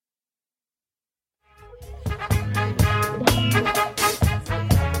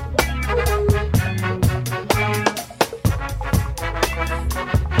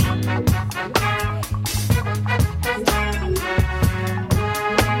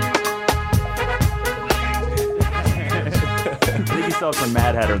still have some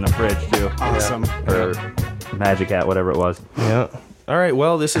Mad Hatter in the fridge, too. Awesome. Or Magic Hat, whatever it was. Yeah. All right.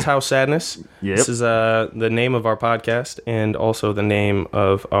 Well, this is House Sadness. Yep. This is the name of our podcast and also the name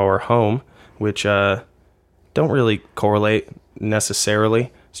of our home, which don't really correlate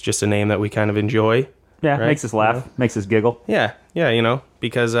necessarily. It's just a name that we kind of enjoy. Yeah, right? makes us laugh, makes us giggle. Yeah,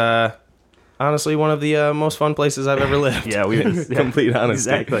 because honestly, one of the most fun places I've ever lived. Yeah, we complete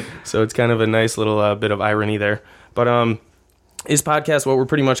honesty. Exactly. So it's kind of a nice little bit of irony there. But his podcast, what we're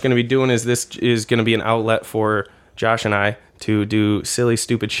pretty much going to be doing is this is going to be an outlet for Josh and I to do silly,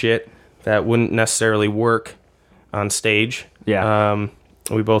 stupid shit that wouldn't necessarily work on stage. Yeah.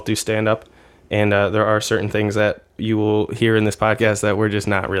 We both do stand up, and there are certain things that you will hear in this podcast that we're just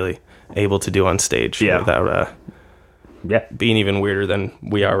not really able to do on stage without being even weirder than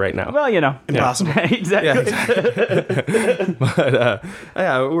we are right now. Well, Impossible. Exactly. But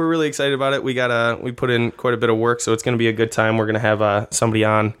we're really excited about it. We put in quite a bit of work, so it's going to be a good time. We're going to have somebody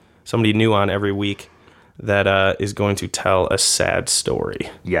new on every week that is going to tell a sad story.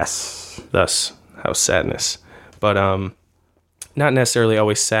 Yes. Thus, House Sadness. But not necessarily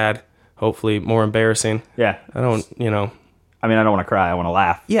always sad. Hopefully more embarrassing. Yeah. I don't want to cry. I want to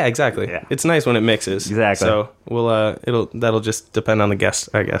laugh. Yeah, exactly. Yeah. It's nice when it mixes. Exactly. So that'll just depend on the guest,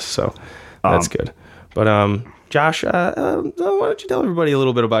 I guess. So that's good. But Josh, why don't you tell everybody a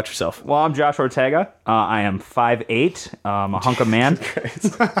little bit about yourself? Well, I'm Josh Ortega. I am 5'8", a hunk of man.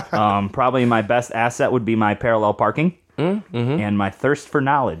 Probably my best asset would be my parallel parking and my thirst for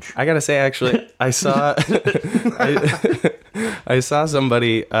knowledge. I gotta say, actually, I saw I saw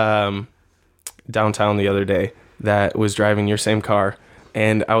somebody downtown the other day that was driving your same car,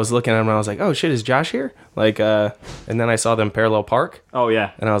 and I was looking at him and I was like, oh shit, is Josh here? Like, and then I saw them parallel park. Oh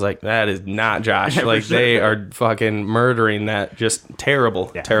yeah. And I was like, that is not Josh. Like, sure. They are fucking murdering that. Just terrible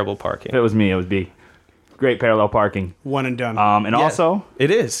parking. If it was me, it would be great parallel parking. One and done. Also,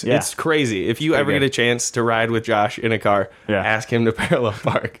 it is. Yeah. It's crazy. If you ever get a chance to ride with Josh in a car, ask him to parallel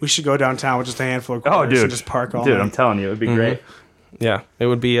park. We should go downtown with just a handful of cars and just park all night. I'm telling you, it would be great. Yeah, it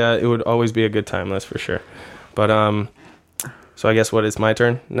would be. It would always be a good time, that's for sure. But so I guess what is my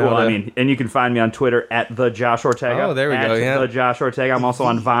turn now? Well, and you can find me on Twitter at the Josh Ortega. Oh, there we go. Yeah, the Josh Ortega. I'm also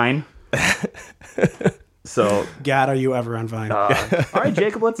on Vine. So, God, are you ever on Vine? all right,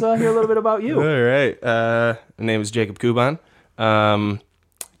 Jacob. Let's hear a little bit about you. All right. My name is Jacob Kuban.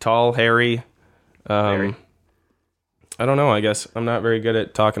 Tall, hairy. I don't know. I guess I'm not very good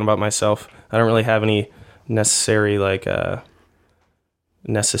at talking about myself. I don't really have any necessarily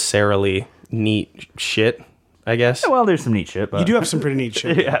neat shit, I guess. Yeah, well, there's some neat shit, but you do have some pretty neat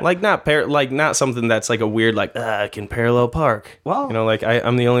shit. Yeah. Like not something that's like a weird I can parallel park. Well,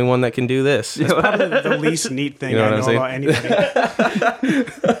 I'm the only one that can do this. It's probably the least neat thing I know about anybody.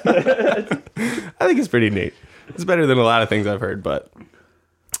 I think it's pretty neat. It's better than a lot of things I've heard, but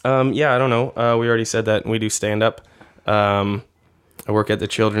I don't know. We already said that we do stand up. I work at the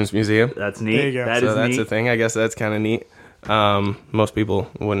Children's Museum. That's neat. There you go. That's neat. a thing. I guess that's kind of neat. Most people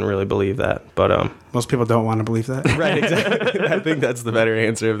wouldn't really believe that, but most people don't want to believe that. Right, exactly. I think that's the better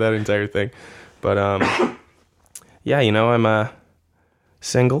answer of that entire thing. But I'm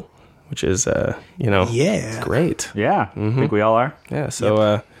single, which is it's great. Yeah, I think we all are. Yeah,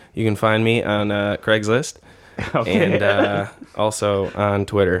 so you can find me on Craigslist and also on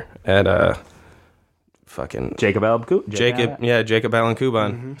Twitter at fucking Jacob Allen Kuban. Jacob Allen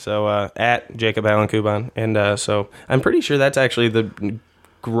Kuban. So at Jacob Allen Kuban, and so I'm pretty sure that's actually the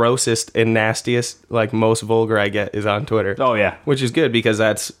grossest and nastiest, most vulgar I get is on Twitter. Oh yeah, which is good because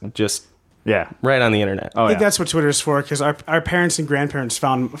that's just right on the internet. I think that's what Twitter's for, because our parents and grandparents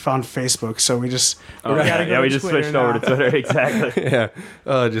found Facebook, so we just we just switched over to Twitter. Exactly. Yeah.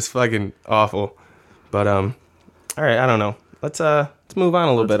 Just fucking awful. But all right, I don't know. Let's move on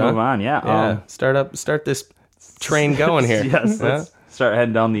a little bit. Move on, yeah. Yeah. Start this train going here. Yes. Let's start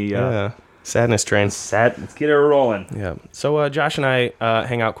heading down the sadness train. Let's get it rolling. Yeah. So Josh and I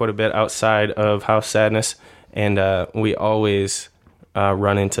hang out quite a bit outside of House Sadness, and we always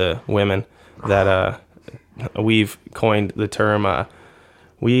run into women that we've coined the term.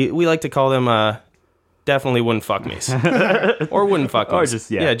 We like to call them definitely wouldn't fuck me's, or wouldn't fuck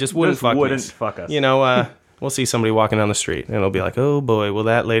me's, or just wouldn't fuck me's. Wouldn't fuck us. We'll see somebody walking down the street, and it'll be like, oh boy, will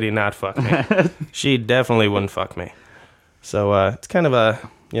that lady not fuck me? She definitely wouldn't fuck me. So it's kind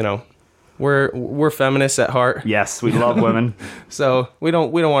of we're feminists at heart. Yes, we love women. So we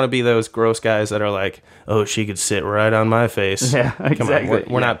don't want to be those gross guys that are like, oh, she could sit right on my face. Yeah, exactly. Come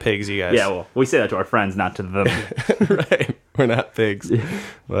on, we're not pigs, you guys. Yeah, well, we say that to our friends, not to them. Right, we're not pigs.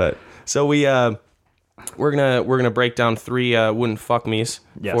 But so we we're gonna break down 3 wouldn't fuck me's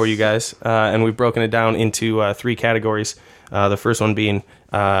Yes. for you guys, and we've broken it down into 3 categories. The first one being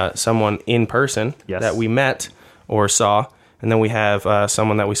someone in person that we met or saw, and then we have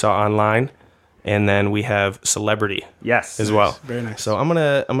someone that we saw online, and then we have celebrity. Yes, as well. Very nice. So I'm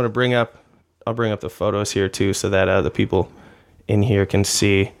gonna bring up the photos here too, so that the people in here can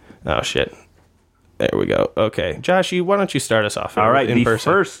see. Oh shit. There we go. Okay, Josh, why don't you start us off? All right, in the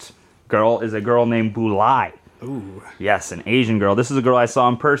person. first girl is a girl named Bulai. Ooh. Yes, an Asian girl. This is a girl I saw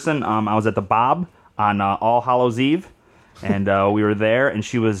in person. I was at the Bob on All Hallows Eve, and we were there, and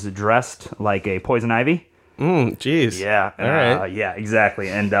she was dressed like a poison ivy. Jeez. Yeah. All right. Yeah, exactly.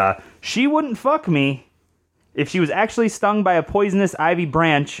 And she wouldn't fuck me if she was actually stung by a poisonous ivy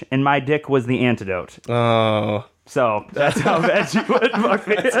branch, and my dick was the antidote. Oh. So that's how bad she would fuck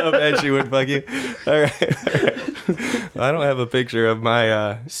me. That's how bad she would fuck you. All right. I don't have a picture of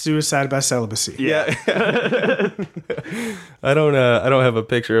my. Suicide by celibacy. Yeah. I don't have a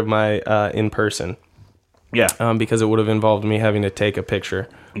picture of my in person. Yeah. Because it would have involved me having to take a picture.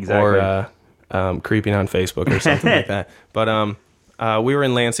 Exactly. Or creeping on Facebook or something like that. But we were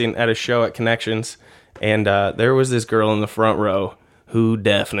in Lansing at a show at Connections, and there was this girl in the front row who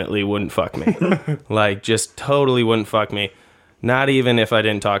definitely wouldn't fuck me. Like, just totally wouldn't fuck me. Not even if I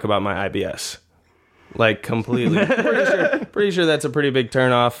didn't talk about my IBS. Like, completely. Pretty sure that's a pretty big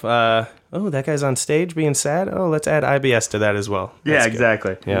turnoff. Oh, that guy's on stage being sad? Oh, let's add IBS to that as well. Yeah, That's good.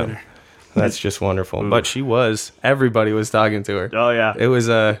 exactly. Yeah. That's just wonderful. But everybody was talking to her. Oh, yeah. It was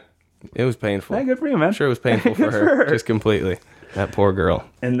painful. Hey, good for you, man. I'm sure it was painful for her. Just completely. That poor girl.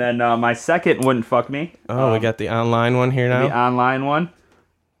 And then my second wouldn't fuck me. Oh, we got the online one here now. The online one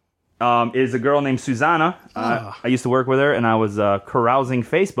is a girl named Susanna. I used to work with her, and I was carousing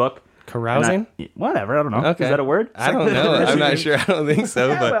Facebook. Carousing? Whatever, I don't know. Okay. Is that a word? I don't know. I'm not sure. I don't think so,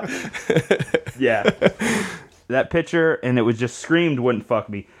 but Yeah. That picture, and it was just screamed wouldn't fuck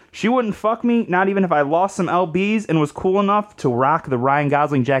me. She wouldn't fuck me, not even if I lost some LBs and was cool enough to rock the Ryan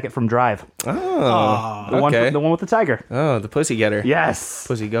Gosling jacket from Drive. oh, The one with the tiger. Oh, the pussy getter. Yes.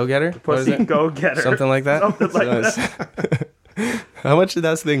 Pussy go getter. Pussy go getter. Something like that. Something like that. How much did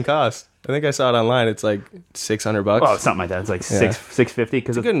that thing cost? I think I saw it online. It's like $600. Oh, something like that. It's like $650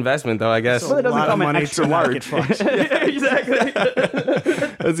 because Good investment, though, I guess. well, it doesn't lot of come in money extra to not large. get fucked. Yeah, exactly.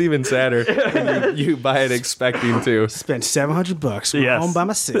 That's even sadder. When you buy it expecting to. Spent $700. Went Yes. home by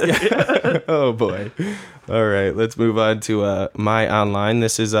myself. Oh boy! All right, let's move on to my online.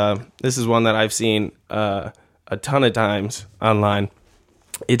 This is one that I've seen a ton of times online.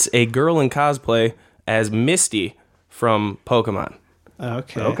 It's a girl in cosplay as Misty from Pokemon.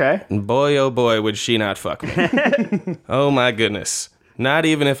 Okay. Okay. And boy, oh boy, would she not fuck me. Oh my goodness. Not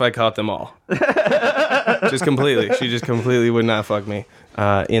even if I caught them all. Just completely. She just completely would not fuck me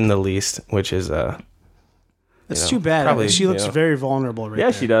in the least, which is... That's too bad. probably, She looks you know. very vulnerable right Yeah,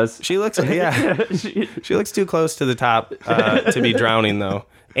 there. she does. She looks... Yeah. She looks too close to the top to be drowning, though.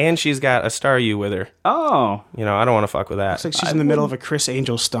 And she's got a Staryu with her. Oh. You know, I don't want to fuck with that. Looks like she's in the middle of a Chris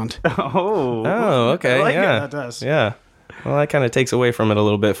Angel stunt. Oh. Oh, okay. I like it. Yeah. That does. Yeah. Well, that kind of takes away from it a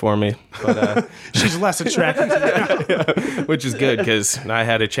little bit for me. But... She's less attractive. which is good because I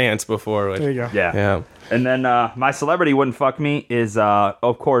had a chance before. Which, There you go. Yeah. yeah. And then my celebrity wouldn't fuck me is,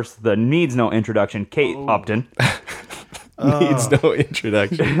 of course, the needs no introduction, Kate Upton. Needs no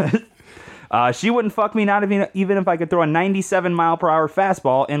introduction. She wouldn't fuck me, not even if I could throw a 97 mile per hour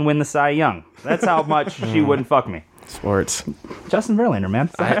fastball and win the Cy Young. That's how much she wouldn't fuck me. Sports. Justin Verlander, man.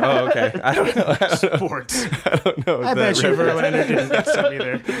 Oh, okay. I don't know. Sports. I don't know. I bet you Verlander didn't get some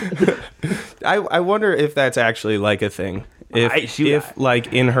either. I wonder if that's actually like a thing. If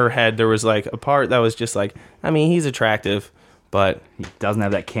like in her head there was like a part that was just like, I mean, he's attractive, but He doesn't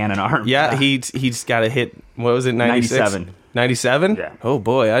have that cannon arm. yeah, he's got to hit. What was it? 96? 97. 97? Yeah. Oh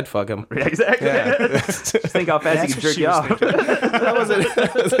boy, I'd fuck him. Exactly. Yeah. Just think how fast he That's can what jerk she you was off. That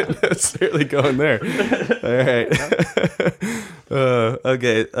wasn't necessarily going there. All right.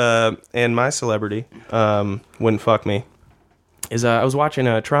 Okay. And my celebrity wouldn't fuck me is I was watching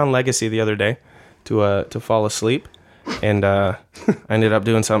Tron Legacy the other day to fall asleep, and I ended up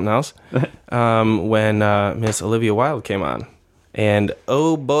doing something else when Miss Olivia Wilde came on, and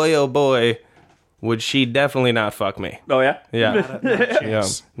oh boy, would she definitely not fuck me. Oh, yeah? Yeah. Yeah.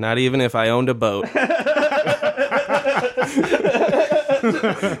 Not even if I owned a boat.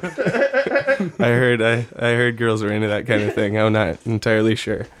 I heard girls were into that kind of thing. I'm not entirely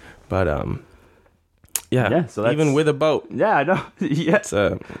sure, but yeah. So that's- even with a boat, Yeah, I know. Yeah. it's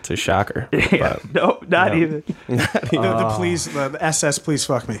a shocker. Yeah. But, No, not even. The SS, please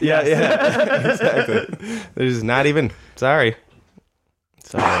fuck me. yeah, exactly. There's not even. Sorry.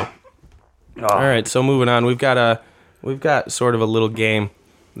 Oh. All right, so moving on, we've got sort of a little game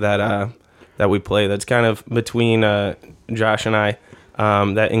that we play that's kind of between Josh and I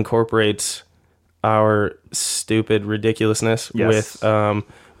that incorporates our stupid ridiculousness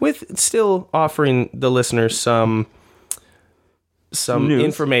with still offering the listeners some news.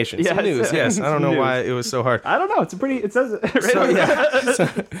 information, Yes. some news. Yes, I don't know why it was so hard. I don't know. It says it right So on yeah,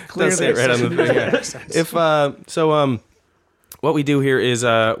 does say it right on the thing. Yeah. What we do here is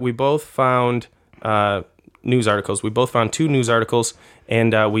we both found news articles. We both found 2 news articles,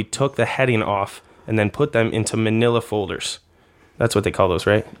 and we took the heading off and then put them into manila folders. That's what they call those,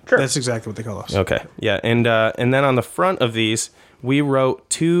 right? Sure. That's exactly what they call us. Okay. Yeah, and then on the front of these, we wrote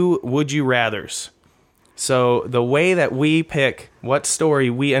 2 would you rathers. So the way that we pick what story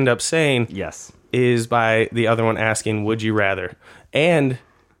we end up saying is by the other one asking, would you rather? And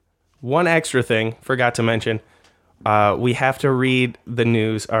one extra thing, forgot to mention, we have to read the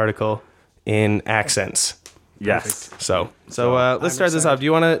news article in accents. Yes. So let's start this off. Do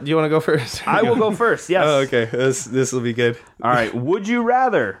you want to go first? I will go first. Yes. Oh, okay. This will be good. All right. Would you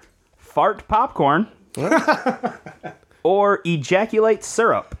rather fart popcorn or ejaculate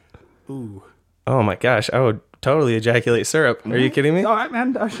syrup? Ooh. Oh my gosh, I would totally ejaculate syrup. Are you kidding me? All right,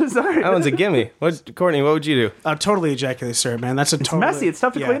 man. I'm sorry. That one's a gimme. Courtney, what would you do? Totally ejaculate syrup, man. That's It's messy. It's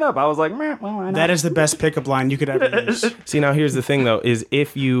tough to clean up. I was like, meh, well, I know. That is the best pickup line you could ever use. See, now here's the thing, though, is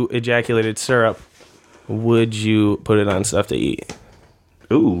if you ejaculated syrup, would you put it on stuff to eat?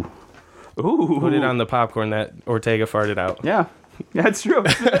 Ooh. Put it on the popcorn that Ortega farted out. Yeah. That's true.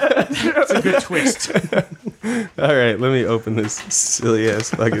 It's a good twist. All right, let me open this silly-ass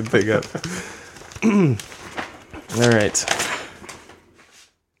fucking thing up. All right.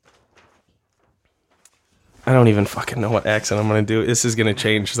 I don't even fucking know what accent I'm going to do. This is going to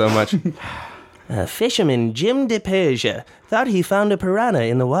change so much. Fisherman Jim DePersia thought he found a piranha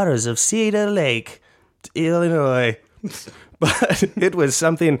in the waters of Cedar Lake, Illinois. But it was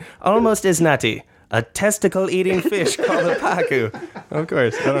something almost as nutty. A testicle-eating fish called a pacu. Of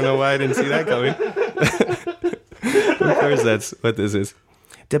course. I don't know why I didn't see that coming. Of course that's what this is.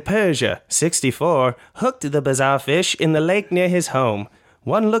 DePersia, 64, hooked the bizarre fish in the lake near his home.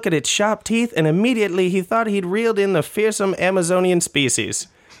 One look at its sharp teeth, and immediately he thought he'd reeled in the fearsome Amazonian species.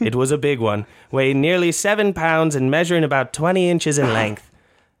 It was a big one, weighing nearly 7 pounds and measuring about 20 inches in length.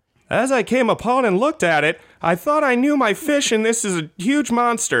 As I came upon and looked at it, I thought I knew my fish, and this is a huge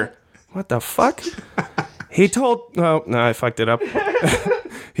monster. What the fuck? He told... Oh, no, I fucked it up.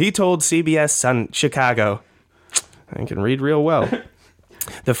 He told CBS Sun Chicago. I can read real well.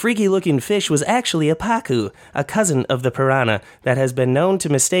 The freaky-looking fish was actually a pacu, a cousin of the piranha that has been known to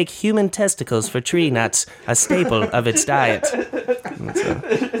mistake human testicles for tree nuts, a staple of its diet.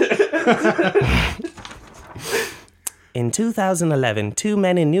 In 2011, 2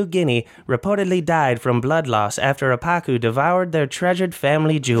 men in New Guinea reportedly died from blood loss after a pacu devoured their treasured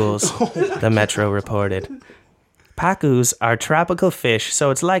family jewels, the Metro reported. Pacus are tropical fish,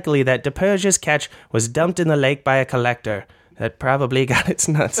 so it's likely that DePersia's catch was dumped in the lake by a collector that probably got its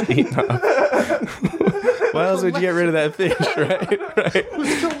nuts eaten off. Why else would you get rid of that fish,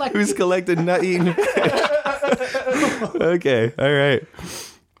 right? Who's collected nut-eating fish? Okay, all right.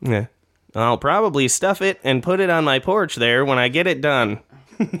 Yeah. I'll probably stuff it and put it on my porch there when I get it done,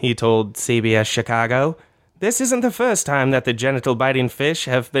 he told CBS Chicago. This isn't the first time that the genital-biting fish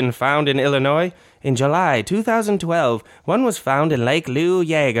have been found in Illinois. In July 2012, one was found in Lake Lou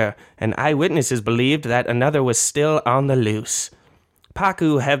Yeager, and eyewitnesses believed that another was still on the loose.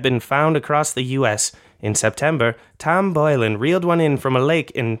 Pacu have been found across the U.S. In September, Tom Boylan reeled one in from a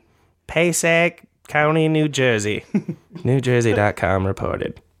lake in Passaic County, New Jersey. NewJersey.com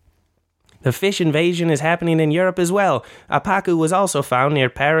reported. The fish invasion is happening in Europe as well. A pacu was also found near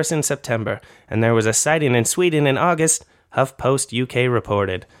Paris in September, and there was a sighting in Sweden in August, HuffPost UK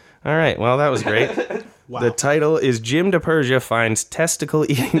reported. All right, well, that was great. Wow. The title is Jim DePersia finds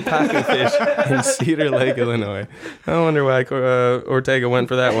testicle-eating pacu fish in Cedar Lake, Illinois. I wonder why Ortega went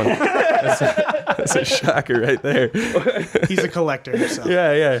for that one. That's a shocker right there. He's a collector himself.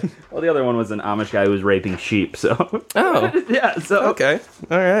 Yeah. Well, the other one was an Amish guy who was raping sheep, so... Oh. Yeah, so... Okay,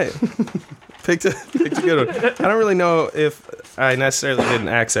 all right. Picked a good one. I don't really know if I necessarily did an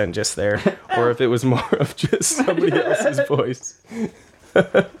accent just there, or if it was more of just somebody else's voice.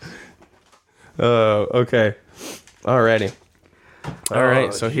 Oh, okay. Alrighty. All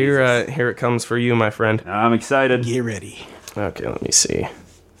right, so here it comes for you, my friend. I'm excited. Get ready. Okay, let me see.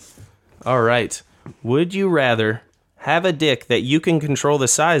 All right. Would you rather have a dick that you can control the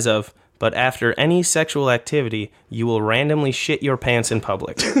size of, but after any sexual activity, you will randomly shit your pants in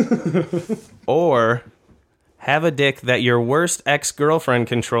public? Or Have a dick that your worst ex-girlfriend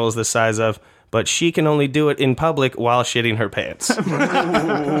controls the size of, but she can only do it in public while shitting her pants. I'm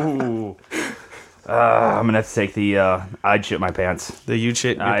gonna have to take the I'd shit my pants. The you'd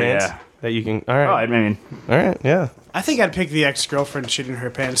shit your pants? Yeah. That you can... All Oh, right. I mean, All right, yeah. I think I'd pick the ex-girlfriend shitting her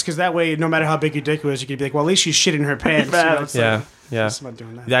pants, because that way, no matter how big your dick was, you could be like, well, at least she's shitting her pants. It's Yeah, like, yeah. I'm not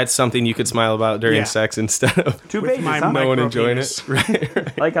doing that. That's something you could smile about during Yeah. sex instead of 2 With pages, my huh? no one micro enjoying penis. it.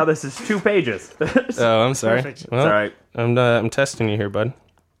 Right. Like how this is 2 pages. Oh, I'm sorry. Perfect. Well, It's all right. I'm testing you here, bud.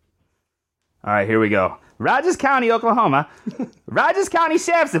 All right, here we go. Rogers County, Oklahoma. Rogers County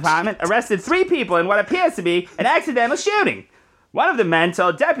Sheriff's Department arrested 3 people in what appears to be an accidental shooting. One of the men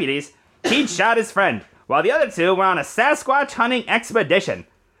told deputies he'd shot his friend, while the other 2 were on a Sasquatch hunting expedition.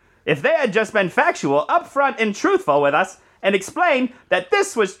 If they had just been factual, upfront, and truthful with us, and explained that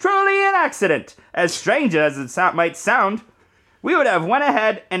this was truly an accident, as strange as it might sound, we would have went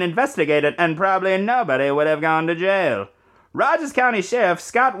ahead and investigated, and probably nobody would have gone to jail. Rogers County Sheriff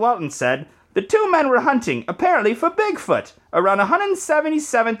Scott Walton said the 2 men were hunting, apparently for Bigfoot, around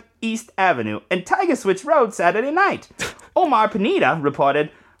 177th East Avenue and Tiger Switch Road Saturday night. Omar Pineda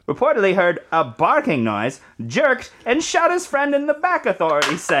reportedly heard a barking noise, jerked, and shot his friend in the back,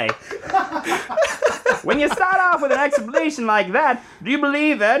 authorities say. When you start off with an explanation like that, do you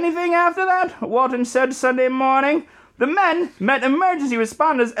believe anything after that? Walton said Sunday morning. The men met emergency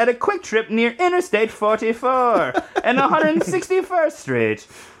responders at a quick trip near Interstate 44 and 161st Street.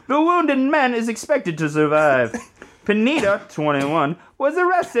 The wounded man is expected to survive. Pineda, 21, was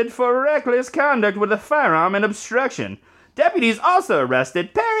arrested for reckless conduct with a firearm and obstruction. Deputies also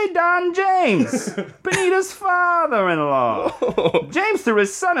arrested Perry Don James, Pineda's father-in-law. James threw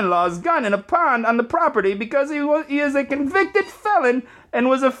his son-in-law's gun in a pond on the property because he is a convicted felon and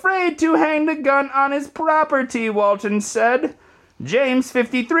was afraid to hang the gun on his property, Walton said. James,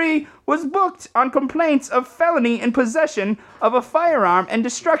 53, was booked on complaints of felony in possession of a firearm and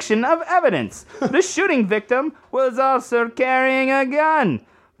destruction of evidence. The shooting victim was also carrying a gun,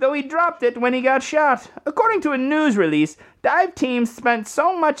 though he dropped it when he got shot. According to a news release, dive teams spent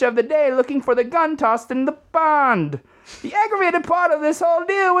so much of the day looking for the gun tossed in the pond. The aggravated part of this whole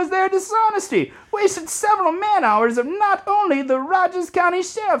deal was their dishonesty, wasted several man-hours of not only the Rogers County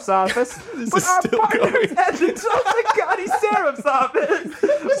Sheriff's Office, but our partners at the Tulsa County Sheriff's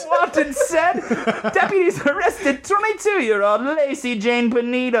Office. Walton said deputies arrested 22-year-old Lacey Jane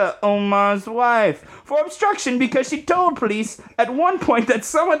Pineda, Omar's wife, for obstruction because she told police at one point that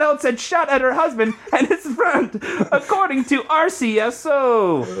someone else had shot at her husband and his friend, according to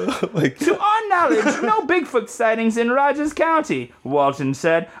RCSO. To our knowledge, no Bigfoot sightings in Rogers County, Walton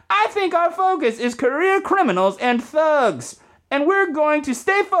said. I think our focus is career criminals and thugs, and we're going to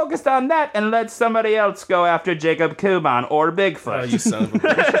stay focused on that and let somebody else go after Jacob Kuban or Bigfoot. Oh, you son of a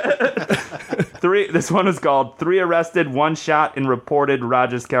bitch. This one is called 3 Arrested, 1 Shot in Reported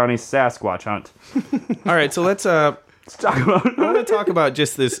Rogers County Sasquatch Hunt. All right, so let's talk about I want to talk about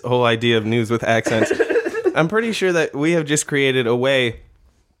just this whole idea of news with accents. I'm pretty sure that we have just created a way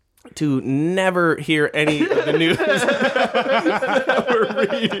to never hear any of the news that we're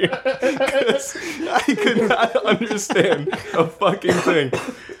reading. 'Cause I could not understand a fucking thing.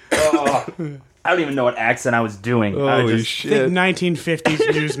 I don't even know what accent I was doing. Holy Think shit.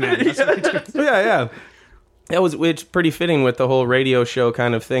 1950s newsman. That's what we do. Yeah. It's pretty fitting with the whole radio show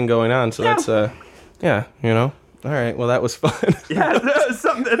kind of thing going on. So that's, yeah, you know. All right, well, that was fun. Yeah, that was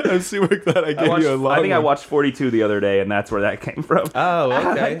something. I'm super glad I gave you a long I think I one. watched 42 the other day, and that's where that came from. Oh,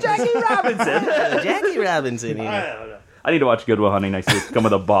 okay. Jackie Robinson. Jackie Robinson here. I need to watch Good Will Hunting next week. Come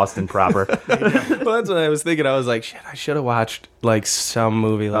with a Boston proper. Well, that's what I was thinking. I was like, shit, I should have watched like some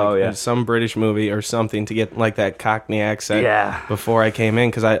movie, like some British movie or something to get like that Cockney accent before I came in,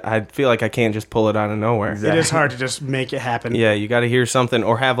 because I feel like I can't just pull it out of nowhere. It is hard to just make it happen. Yeah, you got to hear something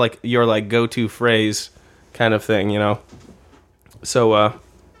or have like your like go-to phrase kind of thing, you know? So,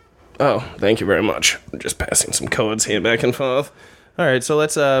 oh, thank you very much. I'm just passing some codes here back and forth. All right, so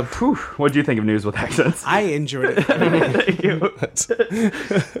let's, What do you think of news with accents? I enjoyed it. Thank you.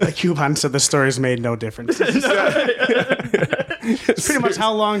 Like Kuban said, the stories made no difference. It's pretty much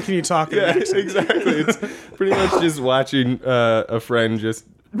how long can you talk? yeah, exactly. It's pretty much just watching a friend just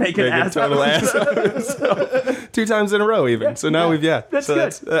Make an ass out total of ass out of himself 2 times in a row, even. So now we've That's so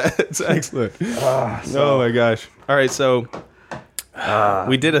good. That's excellent. Oh my gosh! All right, so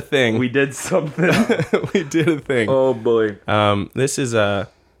we did a thing. We did something. We did a thing. Oh boy. This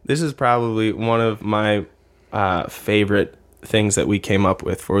is probably one of my favorite things that we came up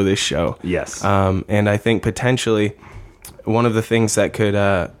with for this show. Yes. And I think potentially one of the things that could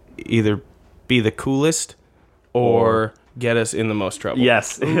either be the coolest or get us in the most trouble.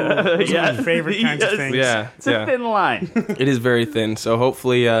 Yes. Those are my favorite kinds of things. Yeah. It's a thin line. It is very thin. So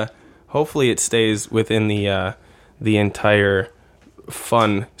hopefully it stays within the entire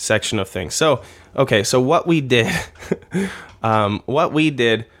fun section of things. So, okay, so what we did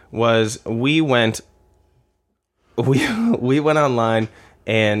was we went online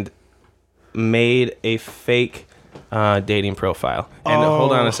and made a fake dating profile. And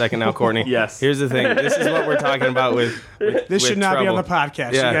hold on a second now, Courtney. Yes. Here's the thing. This is what we're talking about with This should not be on the trouble.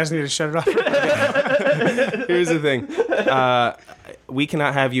 podcast. Yeah. You guys need to shut it off. Here's the thing. We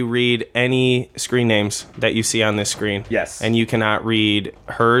cannot have you read any screen names that you see on this screen. Yes. And you cannot read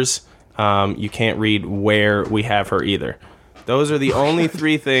hers. You can't read where we have her either. Those are the only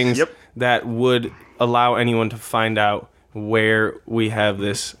three things Yep. that would allow anyone to find out where we have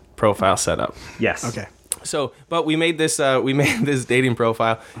this profile set up. Yes. Okay. So, but we made this dating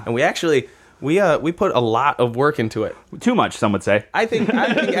profile, and we actually we put a lot of work into it. Too much, some would say. I think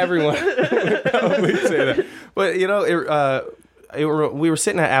everyone would probably say that. But you know, we were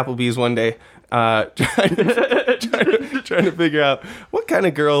sitting at Applebee's one day, trying to figure out what kind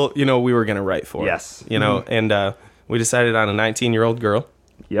of girl we were gonna write for. Yes. And we decided on a 19-year-old girl.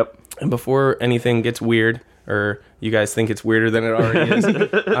 Yep. And before anything gets weird, or you guys think it's weirder than it already is,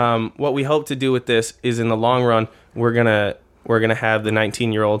 what we hope to do with this is, in the long run, we're gonna have the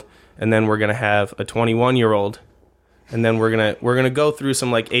 19-year-old, and then we're gonna have a 21-year-old, and then we're gonna go through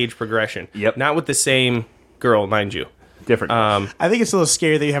some like age progression. Yep. Not with the same girl, mind you. Different. I think it's a little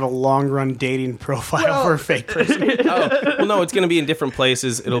scary that you have a long-run dating profile for a fake person. Well, no, it's going to be in different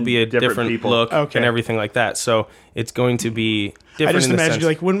places. It'll be a different people. look Okay. and everything like that. So it's going to be different. I just in the imagine sense,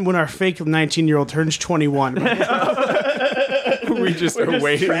 like when our fake 19-year-old turns 21. we just are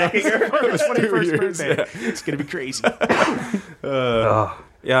waiting. Tracking her for her 21st birthday. It's going to be crazy.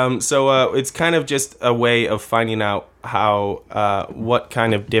 So it's kind of just a way of finding out how what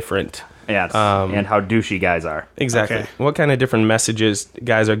kind of different. yes. And how douchey guys are. Exactly. Okay. What kind of different messages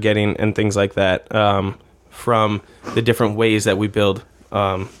guys are getting and things like that from the different ways that we build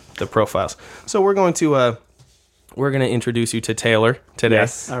the profiles. So we're going to introduce you to Taylor today.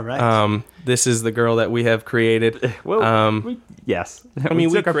 Yes. All right. This is the girl that we have created. Well, yes. I mean,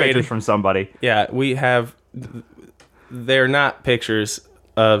 we took our created- pictures from somebody. Yeah, we have. They're not pictures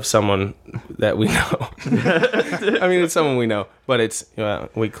of someone that we know. I mean, it's someone we know, but it's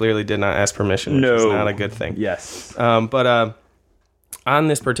we clearly did not ask permission, which is No. not a good thing. Yes. But on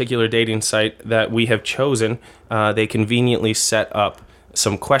this particular dating site that we have chosen, they conveniently set up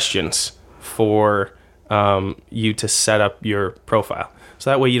some questions for you to set up your profile. So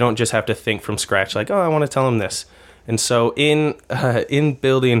that way you don't just have to think from scratch, like, oh, I want to tell him this. And so in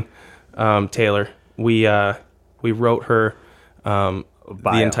building Taylor, we wrote her Bio.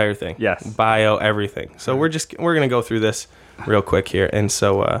 the entire thing. Yes. Bio, everything. So we're going to go through this real quick here. And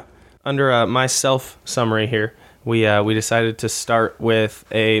so under my self summary here, we decided to start with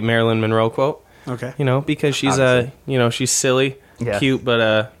a Marilyn Monroe quote. Okay. Because she's she's silly, Yes. cute, but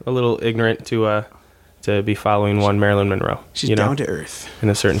a little ignorant to be following one Marilyn Monroe. She's down to earth. in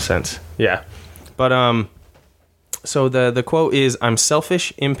a certain sense. Yeah. But so the quote is, "I'm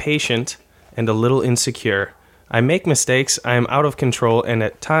selfish, impatient, and a little insecure. I make mistakes, I am out of control, and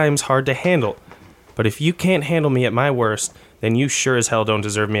at times hard to handle. But if you can't handle me at my worst, then you sure as hell don't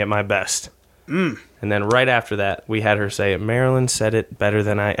deserve me at my best." And then right after that, we had her say, "Marilyn said it better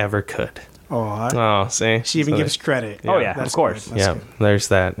than I ever could." Oh, Oh, see? she even So gives credit. Oh, yeah, That's of course. good. That's yeah, good. there's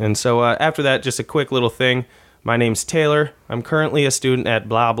that. And so after that, just a quick little thing. My name's Taylor. I'm currently a student at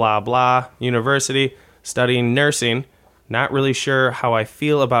blah, blah, blah university studying nursing. Not really sure how I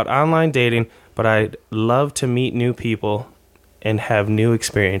feel about online dating, but I'd love to meet new people and have new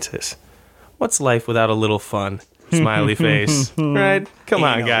experiences. What's life without a little fun? Smiley face. Right? Come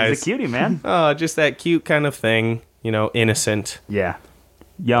on, He's guys. a cutie, man. Oh, just that cute kind of thing. Innocent. Yeah.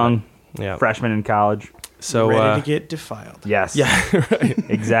 Young. Yeah. Freshman in college. So Ready to get defiled. Yes. yeah, right.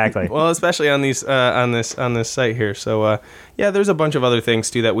 Exactly. Well, especially on these on this site here. So yeah, there's a bunch of other things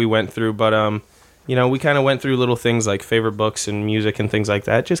too that we went through, but we kind of went through little things like favorite books and music and things like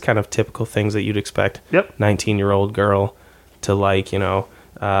that. Just kind of typical things that you'd expect. Yep. 19-year-old girl to like.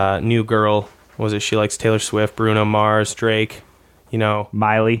 New girl. Was it? She likes Taylor Swift, Bruno Mars, Drake.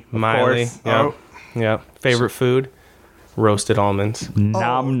 Miley. Of Miley. course. Yeah. Oh. Yeah. Favorite food? Roasted almonds.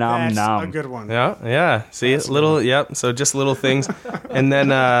 Nom, nom, That's nom. a good one. Yeah, yeah. See, little, yep. So just little things. And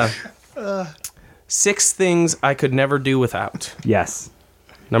then 6 things I could never do without. Yes.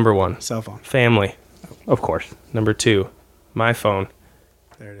 Number 1, Cell phone. family. Of course. Number 2, my phone.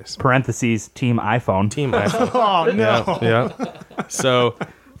 There it is. Parentheses, Team iPhone. Team iPhone. Oh, no. Yeah. So,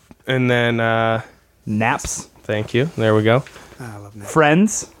 and then Naps. Thank you. There we go. I love that.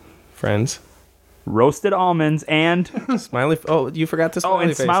 Friends. Roasted almonds and Smiley. Oh, you forgot the smiley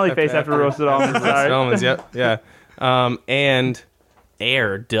and face. smiley face after roasted almonds. Roasted Sorry. almonds. Yep. Yeah. And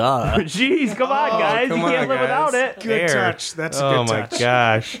air. Duh. Jeez, come on, guys. come You can't on, live without guys. it. Good Air. touch. That's a Oh good my touch.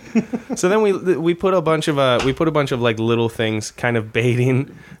 gosh. So then we put a bunch of like little things kind of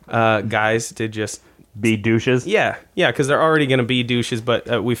baiting guys to just Be douches. yeah because they're already going to be douches,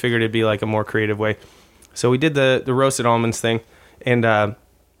 but we figured it'd be like a more creative way. So we did the roasted almonds thing, and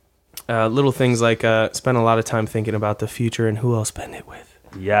little things like spend a lot of time thinking about the future and who I'll spend it with.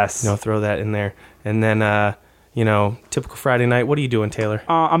 Yes. Throw that in there, and then typical Friday night. What are you doing, Taylor?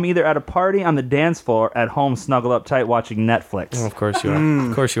 I'm either at a party on the dance floor, at home, snuggled up tight, watching Netflix. Oh, of course you are.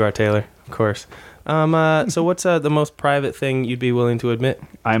 Of course you are, Taylor. Of course. So what's the most private thing you'd be willing to admit?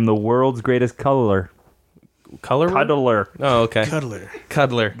 I'm the world's greatest cuddler. Cuddler? Oh, okay.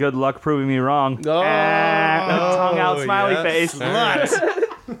 Cuddler. Good luck proving me wrong. Oh, Tongue out, smiley yeah. face.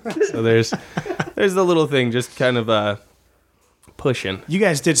 So there's the little thing, just kind of pushing. You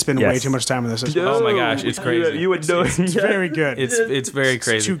guys did spend Yes. way too much time on this. Oh my gosh, it's crazy. You would do it. It's very good. It's very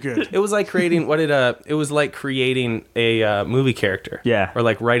crazy. too good. It was like creating it was like creating a movie character. Yeah. Or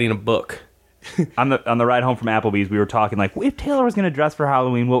like writing a book. On the ride home from Applebee's, we were talking like, if Taylor was going to dress for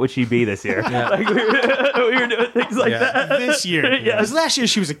Halloween, what would she be this year? Like we were doing things like that. This year. Yes. Because last year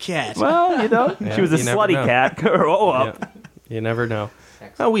she was a cat. Well, she was a you never slutty know. cat. Grow up. Yeah. You never know.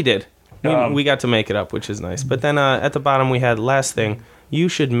 Oh, we did. We got to make it up, which is nice. But then at the bottom we had last thing. You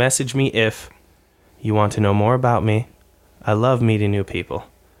should message me if you want to know more about me. I love meeting new people.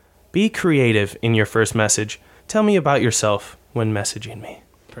 Be creative in your first message. Tell me about yourself when messaging me.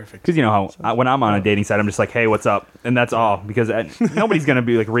 Perfect. Because you know how when I'm on a dating site, I'm just like, hey, what's up? And that's all. Because nobody's going to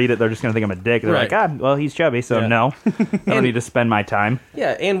be like, read it. They're just going to think I'm a dick. They're Right. like, well, he's chubby, so Yeah. no. I don't need to spend my time.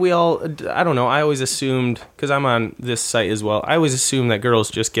 Yeah, and we all, I don't know, I always assumed, because I'm on this site as well, I always assumed that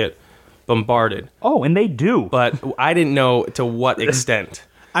girls just get bombarded. Oh, and they do. But I didn't know to what extent.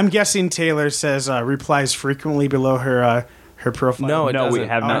 I'm guessing Taylor says replies frequently below her profile. No, it No, we doesn't.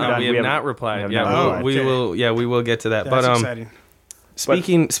 have not done- we we have have- not replied. we have Yeah, not replied. we Okay. will. Yeah, we will get to that. That's but exciting.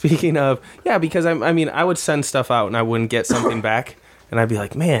 speaking of, yeah, because I mean, I would send stuff out and I wouldn't get something back, and I'd be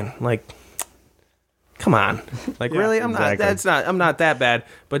like, man, like, come on, like, Yeah, really, exactly. I'm not that bad.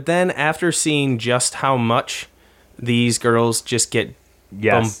 But then after seeing just how much these girls just get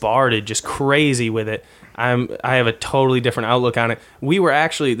Yes. bombarded, just crazy with it, I have a totally different outlook on it. We were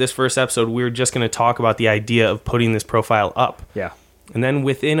actually, this first episode, we were just going to talk about the idea of putting this profile up. Yeah. And then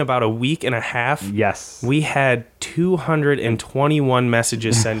within about a week and a half, Yes. we had 221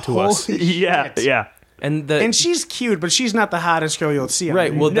 messages sent to us. Yeah. Shit. Yeah. And she's cute, but she's not the hottest girl you'll see. On Right.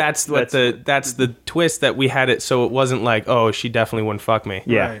 there. Well, that's the twist, that we had it so it wasn't like, oh, she definitely wouldn't fuck me.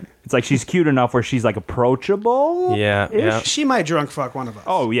 Yeah. Right. It's like she's cute enough where she's like approachable. Yeah. Yeah. She might drunk fuck one of us.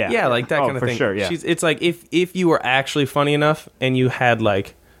 Oh, yeah. Yeah, like that kind of for thing. sure, yeah. It's like if you were actually funny enough and you had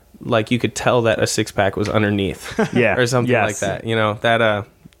like you could tell that a six pack was underneath. Yeah. Or something Yes. like that. You know,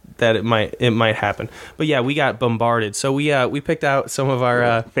 that it might happen. But yeah, we got bombarded. So we picked out some of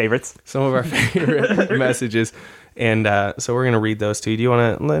our Favorites. favorite messages. And so we're gonna read those to you. Do you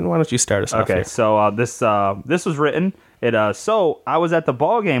want to? Why don't you start us off Okay, here? so this was written. So I was at the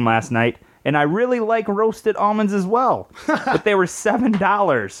ball game last night, and I really like roasted almonds as well, but they were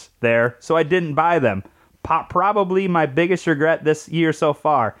 $7 there, so I didn't buy them. Probably my biggest regret this year so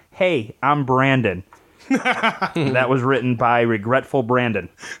far. Hey, I'm Brandon. That was written by Regretful Brandon.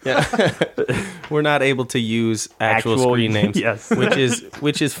 We're not able to use actual screen names, yes.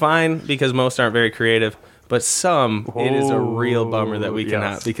 which is fine because most aren't very creative. But some, it is a real bummer that we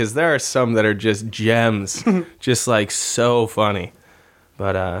cannot, yes. because there are some that are just gems, just like so funny.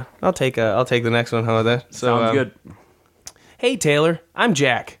 But I'll take the next one. How about that? So, Sounds good. Hey Taylor, I'm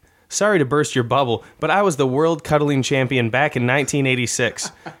Jack. Sorry to burst your bubble, but I was the world cuddling champion back in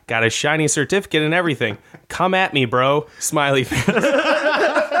 1986. Got a shiny certificate and everything. Come at me, bro. Smiley face.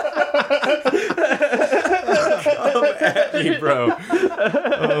 Come at me, bro.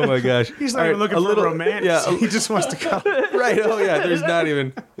 Oh my gosh. He's not even looking for romance. yeah, He just wants to come. Right. Oh yeah. There's not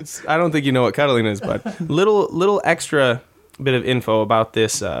even. I don't think you know what cuddling is, but little extra bit of info about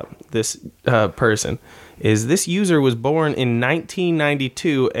this person is this user was born in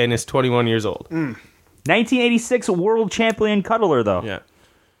 1992 and is 21 years old. 1986 world champion cuddler, though. Yeah.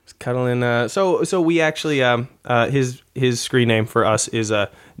 It's cuddling. So we actually his screen name for us is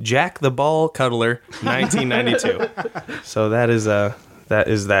Jack the Ball Cuddler 1992. So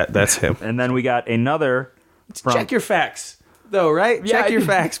that's him. And then we got another. Check your facts, though, right? Yeah, Check your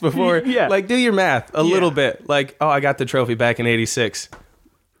facts before. yeah. Like, do your math a little bit. Like, oh, I got the trophy back in '86.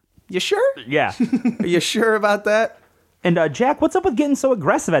 You sure? Yeah. Are you sure about that? And Jack, what's up with getting so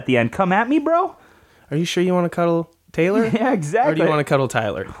aggressive at the end? Come at me, bro. Are you sure you want to cuddle Taylor? Yeah, exactly. Or do you want to cuddle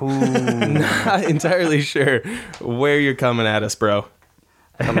Tyler? Not entirely sure where you're coming at us, bro.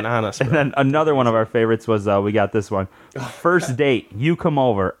 Coming on us, bro. And then another one of our favorites was, we got this one. First date, you come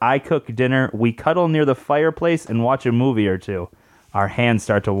over, I cook dinner, we cuddle near the fireplace and watch a movie or two. Our hands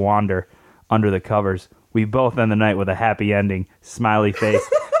start to wander under the covers. We both end the night with a happy ending. Smiley face.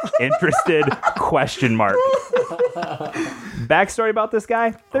 Interested? Question mark. Backstory about this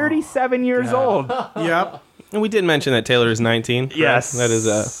guy, 37 years old. Yep. And we did mention that Taylor is 19. Correct? Yes. That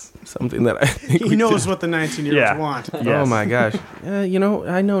is something that I think He knows what the 19-year-olds Yeah. want. Yes. Oh my gosh. You know,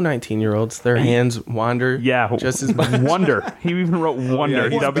 I know 19-year-olds. Their hands wander just as much. Wonder. He even wrote wonder.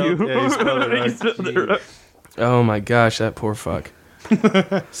 he W. spelled it right. He spelled it right. Oh my gosh, that poor fuck.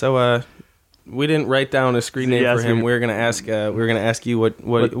 So we didn't write down a screen name Yes, for him. we- We're gonna ask you what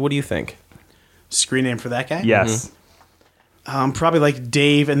do you think? Screen name for that guy? Yes. Probably like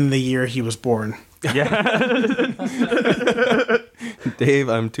Dave and the year he was born. Yeah. Dave,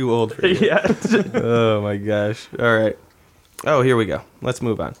 I'm too old for you. Yeah. Oh my gosh. All right. Oh, here we go. Let's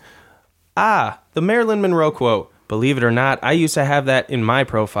move on. The Marilyn Monroe quote. Believe it or not, I used to have that in my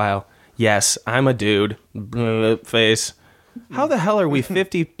profile. Yes, I'm a dude. Face. How the hell are we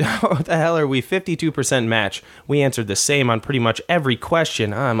 52% match? We answered the same on pretty much every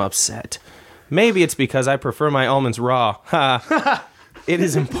question. I'm upset. Maybe it's because I prefer my almonds raw. Ha. It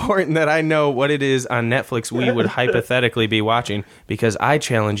is important that I know what it is on Netflix we would hypothetically be watching because I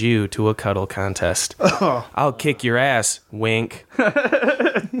challenge you to a cuddle contest. Oh. I'll kick your ass. Wink.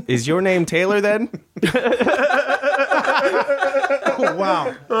 Is your name Taylor then? Oh,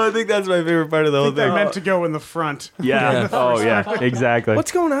 wow. Oh, I think that's my favorite part of the whole They thing. meant to go in the front. Yeah. Oh, yeah. Exactly.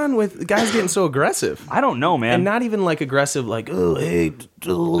 What's going on with guys getting so aggressive? I don't know, man. And not even like aggressive, like, oh, hey,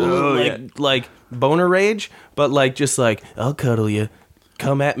 yeah. like boner rage, but like just like, I'll cuddle you.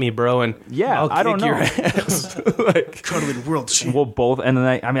 Come at me, bro, and Yeah, I'll I don't kick your know. ass. Like, Cuddling world champ. We'll both end the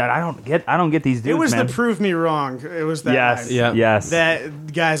night. I mean, I don't get these dudes, It was man. the prove me wrong. It was that Yes. guy. Yeah. Yes.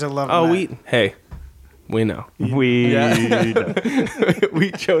 That guys, I love oh, that. we know. We.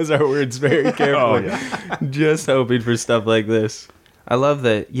 We chose our words very carefully. Just hoping for stuff like this. I love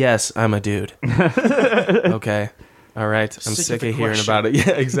that. Yes, I'm a dude. Okay. All right. I'm sick of of the hearing question. about it.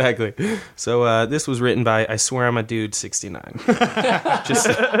 Yeah, exactly. So this was written by I Swear I'm a Dude 69. just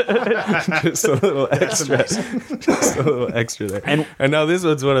a little extra. Just a little extra there. And now this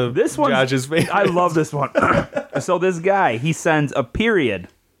one's one of Josh's favorites. I love this one. So this guy, he sends a period.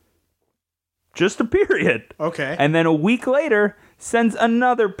 Just a period. Okay. And then a week later, sends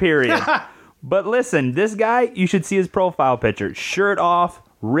another period. But listen, this guy, you should see his profile picture. Shirt off,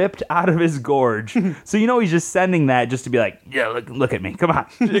 ripped out of his gorge. So you know he's just sending that just to be like, yeah, look at me. Come on.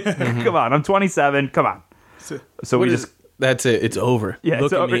 Come on. I'm 27. Come on. So we just... That's it. It's over. Yeah, Look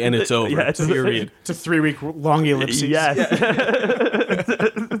it's at over. me and it's over. Yeah, it's period. It's a 3-week long ellipsis. Yes.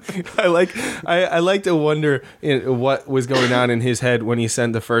 I like to wonder what was going on in his head when he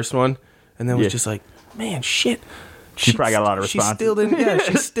sent the first one, and then was just like, man, shit. She probably got a lot of She responses. still didn't. Yeah,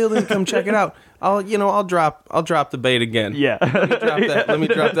 she still didn't come check it out. I'll drop the bait again. Yeah. Let me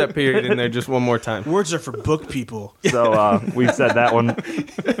drop that period in there just one more time. Words are for book people. So we've said that one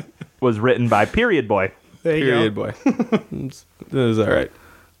was written by Period Boy. There you Period, go. boy. This is all right.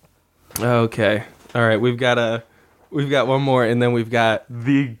 Okay, all right. We've got one more, and then we've got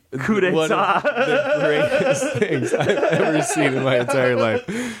The coup one of d'etat. the greatest things I've ever seen in my entire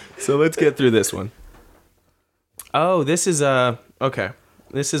life. So let's get through this one. Oh, this is okay.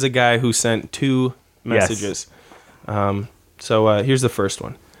 This is a guy who sent 2 messages. So here's the first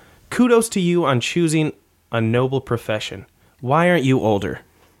one. Kudos to you on choosing a noble profession. Why aren't you older?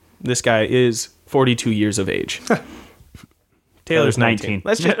 This guy is 42 years of age. Taylor's 19.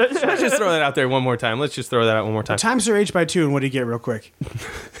 Let's just throw that out there one more time. Let's just throw that out one more time. Times are aged by 2, and what do you get real quick?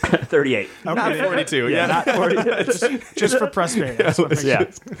 38. Not 42. Yeah, not 40. Just for prosperity. That's what Yeah.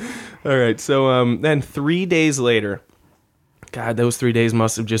 All right. So then 3 days later, God, those 3 days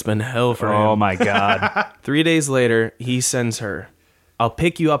must have just been hell for him. Oh my God. 3 days later, he sends her, I'll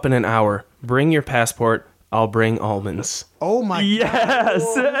pick you up in an hour. Bring your passport. I'll bring almonds. Oh my Yes.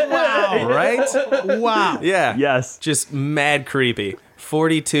 Wow. Right? Wow. Yeah. Yes. Just mad creepy.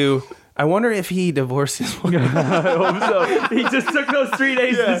 42. I wonder if he divorced his wife. I hope so. He just took those 3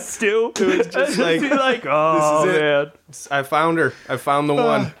 days to stew. It was just like, oh this is it. man. I found her. I found the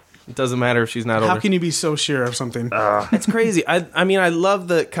one. It doesn't matter if she's not How over. can you be so sure of something? It's crazy. I mean, I love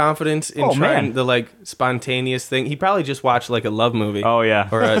the confidence in trying man. the like spontaneous thing. He probably just watched like a love movie. Oh, yeah.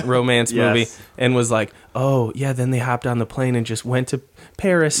 Or a romance Yes. movie and was like, oh yeah, then they hopped on the plane and just went to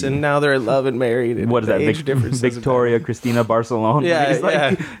Paris and now they're in love and married. And What is the that? age difference doesn't Victoria Christina Barcelona. Yeah, He's like,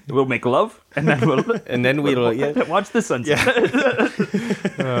 yeah. we'll make love and then we'll and then we'll watch the sunset.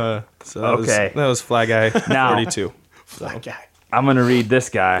 So that Okay. that was Fly Guy Now- 42. That guy. I'm gonna read this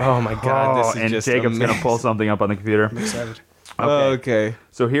guy. Oh my God, this is and just Jacob's gonna amazing. pull something up on the computer. Excited. Okay.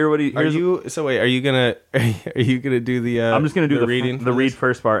 So here, what he Are here's- you? So wait, are you gonna do the? I'm just gonna do the reading. the read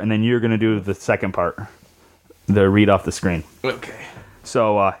first part, and then you're gonna do the second part, the read off the screen. Okay.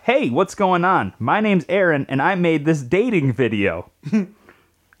 So, hey, what's going on? My name's Aaron, and I made this dating video.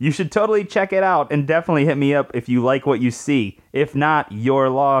 You should totally check it out, and definitely hit me up if you like what you see. If not, your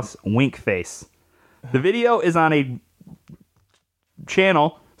loss, wink face. The video is on a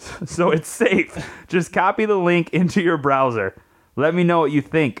channel, so it's safe. Just copy the link into your browser. Let me know what you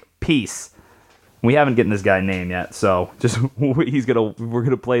think. Peace. We haven't gotten this guy's name yet, so just we're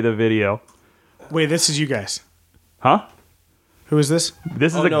gonna play the video. Wait, this is you guys. Huh? Who is this?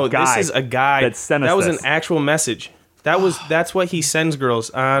 This is Oh no, guy. this is a guy that sent us That was this. an actual message. That's what he sends girls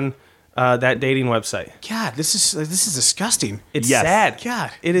on that dating website. God, this is disgusting. It's Yes. sad.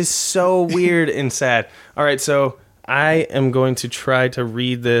 God. It is so weird and sad. All right, so I am going to try to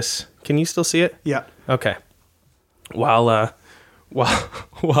read this. Can you still see it? Yeah. Okay. While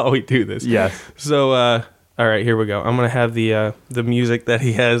we do this. Yes. So all right, here we go. I'm going to have the music that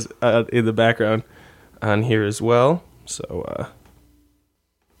he has in the background on here as well. So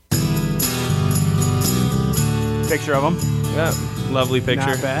Picture of him. yeah, lovely picture.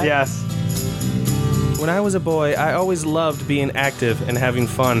 Not bad. Yes. When I was a boy, I always loved being active and having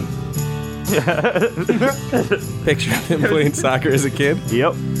fun. Picture of him playing soccer as a kid.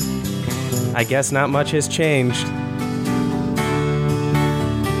 Yep. I guess not much has changed.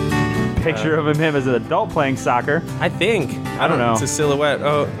 Picture of him as an adult playing soccer. I think. I don't know. It's a silhouette.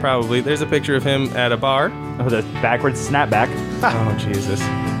 Oh, probably. There's a picture of him at a bar. Oh, the backwards snapback. Oh, Jesus.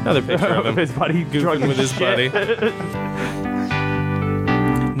 Another picture of him. His buddy Goofing with his buddy.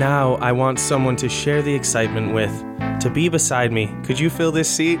 Now I want someone to share the excitement with, to be beside me. Could you fill this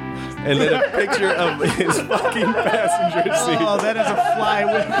seat? And then a picture of his fucking passenger seat. Oh, that is a fly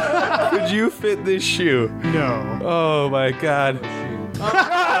with. Could you fit this shoe? No. Oh my God.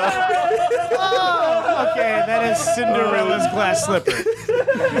 Okay, that is Cinderella's glass slipper.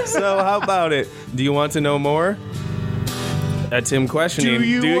 So how about it? Do you want to know more? That's him questioning. Do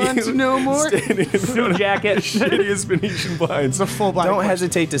you want to know more? Standing in front of jacket. shittiest Venetian blinds. It's a full blind Don't question.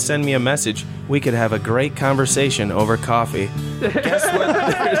 hesitate to send me a message. We could have a great conversation over coffee. Guess what?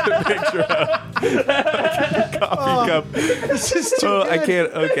 There's a picture of a coffee cup. This is too Oh, I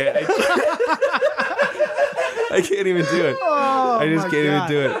good. can't. Okay. I can't even do it. I just my can't even God.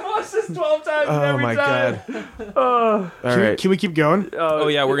 do it. Watched this 12 times Oh my God. All right. Can we keep going? Oh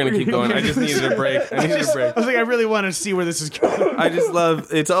yeah, we're gonna keep going. I just needed a break. I needed a break. I was like, I really want to see where this is going. I just love.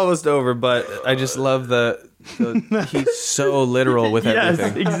 It's almost over, but I just love the he's so literal with Yes,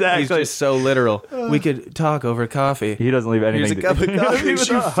 everything. exactly. He's just so literal. We could talk over coffee. He doesn't leave anything. Here's a cup of coffee. Did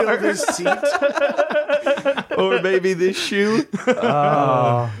you fill this seat? Or maybe this shoe.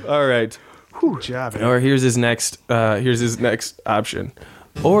 All right. Good job. Or here's his next. Here's his next option.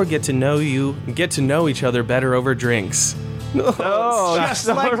 Or get to know each other better over drinks. Oh, Just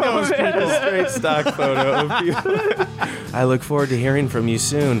like those people. Straight stock photo of people. I look forward to hearing from you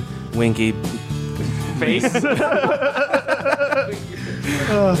soon, Winky. face.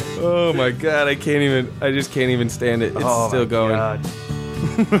 Oh my God, I just can't even stand it. It's Oh, still my going. God.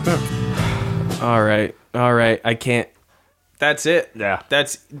 All right, I can't. That's it. Yeah.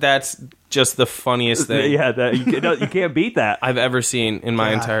 That's just the funniest thing Yeah, you can't beat that. I've ever seen in my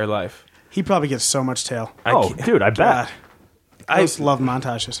God. entire life. He probably gets so much tail. Oh, can't- dude, I bet. God. I just love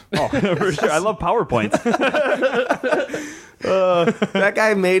montages. Oh, for sure. I love PowerPoints. That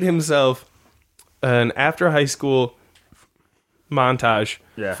guy made himself an after high school montage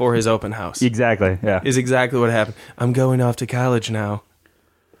Yeah. for his open house. Exactly. Yeah. Is exactly what happened. I'm going off to college now.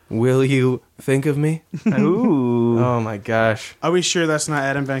 Will you think of me? Ooh. Oh my gosh. Are we sure that's not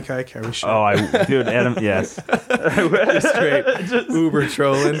Adam Van Dyke? Are we sure? Oh, dude, Adam. Yes. Straight Uber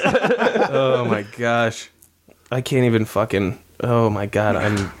trolling. Oh my gosh. I can't even fucking. Oh my God.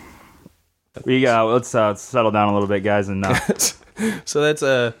 Let's settle down a little bit, guys, and So that's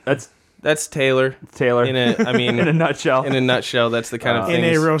a. that's That's Taylor. Taylor. In a nutshell. In a nutshell, that's the kind of thing.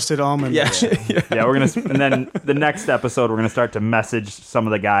 In a roasted almond. Yeah. Yeah, we're gonna, and then the next episode we're gonna start to message some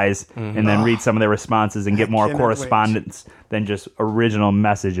of the guys and then read some of their responses and get more cannot correspondence than just original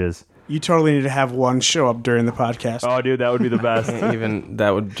messages. You totally need to have one show up during the podcast. Oh, dude, that would be the best. Even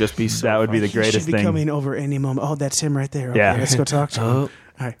that would just be so. That would be the He greatest should be thing. coming over any moment. Oh, that's him right there. Okay, Yeah. let's go talk to him.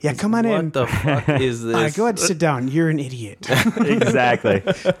 All right. Yeah, come on in. What the fuck is this? All right, go ahead and sit down. You're an idiot. Exactly.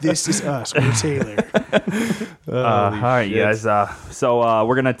 This is us. We're Taylor. All right, you guys. So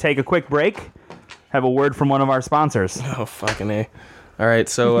we're gonna take a quick break. Have a word from one of our sponsors. Oh, fucking A. All right,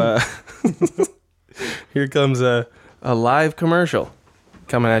 so here comes a live commercial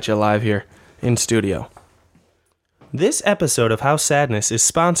coming at you live here in studio. This episode of House Sadness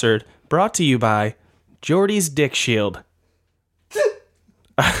is brought to you by Jordy's Dick Shield.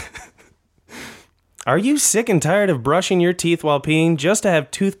 Are you sick and tired of brushing your teeth while peeing just to have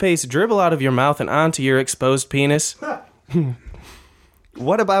toothpaste dribble out of your mouth and onto your exposed penis?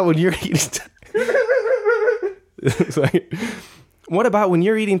 What about when you're eating... What about when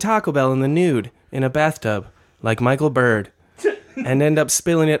you're eating Taco Bell in the nude in a bathtub, like Michael Bird, and end up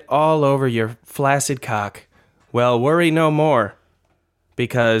spilling it all over your flaccid cock? Well, worry no more,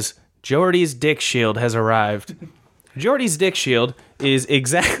 because Jordy's Dick Shield has arrived. Jordy's Dick Shield is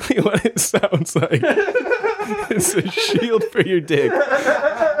exactly what it sounds like. It's a shield for your dick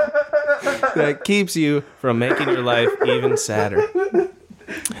that keeps you from making your life even sadder.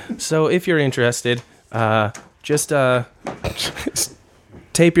 So if you're interested, just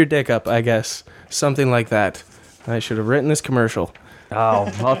tape your dick up, I guess. Something like that. I should have written this commercial. Oh,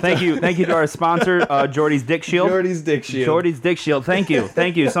 well, thank you to our sponsor, Jordy's Dick Shield. Jordy's Dick Shield. Jordy's Dick Shield. Thank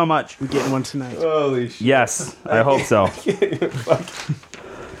you so much. I'm getting one tonight. Holy shit. Yes, I hope so.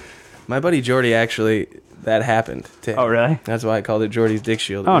 My buddy Jordy, actually, that happened to him. Oh, really? That's why I called it Jordy's Dick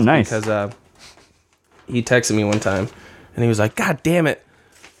Shield. Oh, nice. Because he texted me one time, and he was like, God damn it.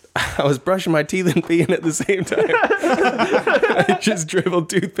 I was brushing my teeth and peeing at the same time. I just dribbled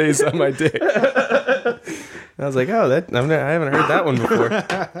toothpaste on my dick. I was like, oh, I haven't heard that one before.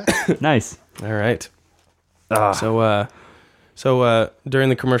 Nice. All right. So during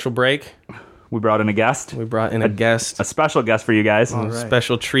the commercial break, we brought in a guest. we brought in a guest. A special guest for you guys. All right.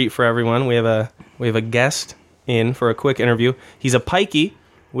 Special treat for everyone. We have a guest in for a quick interview. He's a pikey,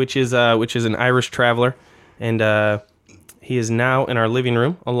 which is an Irish traveler, and he is now in our living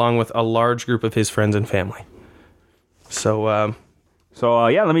room along with a large group of his friends and family. So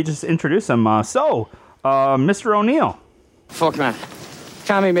yeah, let me just introduce him. Mr. O'Neill. Fuck, man.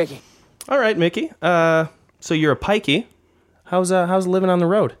 Call me Mickey. all right, Mickey. So you're a pikey. How's living on the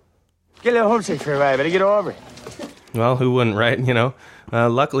road? Get a little homesick for a while, but I get over it. Well, who wouldn't, right? You know.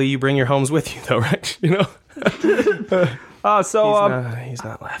 Luckily, you bring your homes with you, though, right? You know. He's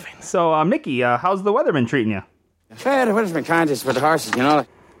not laughing. So, Mickey, how's the weather been treating you? Fair, the weather's been contest with the horses, you know.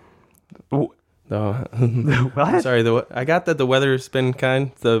 What? Sorry, I got that the weather's been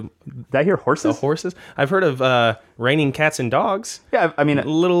kind. Did I hear The horses? horses. I've heard of raining cats and dogs. Yeah, I mean, A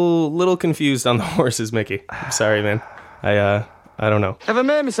little confused on the horses, Mickey. I'm sorry, man. I don't know. Have I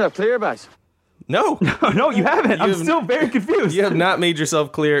made myself clear, boys? No, no, you haven't. I'm still very confused. you have not made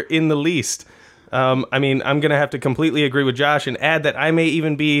yourself clear in the least. I mean, I'm gonna have to completely agree with Josh and add that I may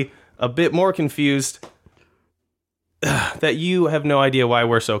even be a bit more confused. That you have no idea why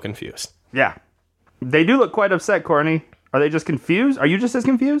we're so confused. Yeah. They do look quite upset, Courtney. Are they just confused? Are you just as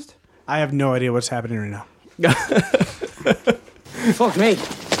confused? I have no idea what's happening right now. Fuck me.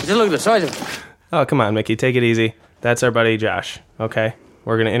 Just look at the size of it. Oh, come on, Mickey, take it easy. That's our buddy Josh. Okay,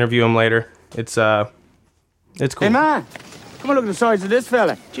 we're gonna interview him later. It's cool. Hey, man. Come on, look at the size of this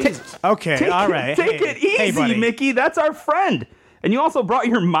fella. Jesus. Okay, all right. Take it easy, buddy. Mickey. That's our friend. And you also brought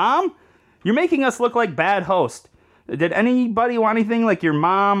your mom? You're making us look like bad hosts. Did anybody want anything, like your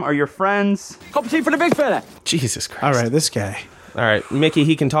mom or your friends? Cup of tea for the big fella. Jesus Christ. All right, this guy. All right, Mickey,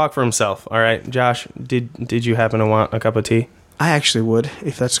 he can talk for himself. All right, Josh, did you happen to want a cup of tea? I actually would,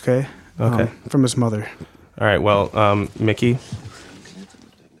 if that's okay. Okay. From his mother. All right, well, Mickey.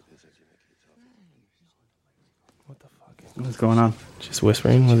 What's going on? Just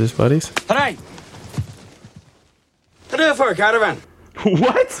whispering with his buddies. Hey. What do you for a caravan?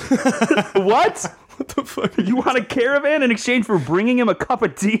 What? What? What the fuck? You want a caravan in exchange for bringing him a cup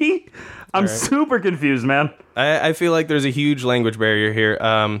of tea? I'm super confused, man. I feel like there's a huge language barrier here.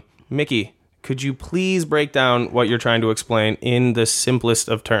 Mickey, could you please break down what you're trying to explain in the simplest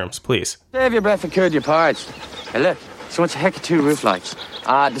of terms, please? Save your breath and curd your porridge. Hey, look. She wants a heck of 2 roof lights.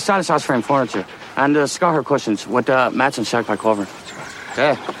 The Sallis house frame furniture. And the Scotter cushions with the matching shagpie cover.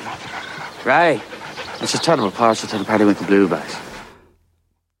 Yeah. Right. And she's terrible porridge to the party with the blue bags.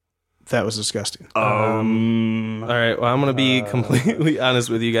 That was disgusting. All right. Well, I'm going to be completely honest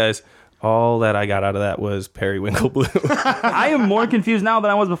with you guys. All that I got out of that was periwinkle blue. I am more confused now than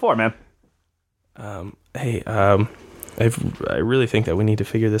I was before, man. Hey, I really think that we need to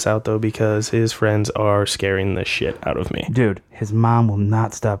figure this out, though, because his friends are scaring the shit out of me. Dude, his mom will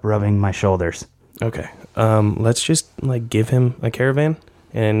not stop rubbing my shoulders. Okay. Let's just, give him a caravan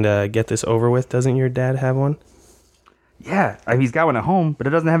and get this over with. Doesn't your dad have one? Yeah, he's got one at home, but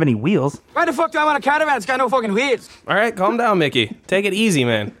it doesn't have any wheels. Why the fuck do I want a caravan? It's got no fucking wheels. All right, calm down, Mickey. Take it easy,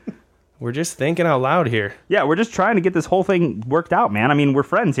 man. We're just thinking out loud here. Yeah, we're just trying to get this whole thing worked out, man. I mean, we're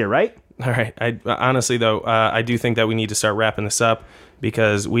friends here, right? All right. Honestly, though, I do think that we need to start wrapping this up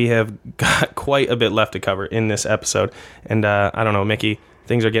because we have got quite a bit left to cover in this episode. And I don't know, Mickey,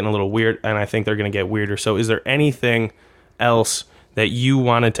 things are getting a little weird, and I think they're going to get weirder. So is there anything else that you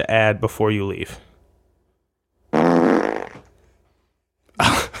wanted to add before you leave?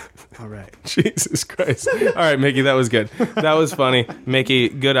 All right. Jesus Christ. All right, Mickey, that was good. That was funny. Mickey,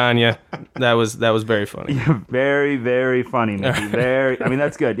 good on you. That was very funny. Very, very funny, Mickey. I mean,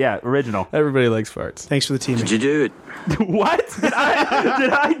 that's good. Yeah, original. Everybody likes farts. Thanks for the team. Did you do it? What? Did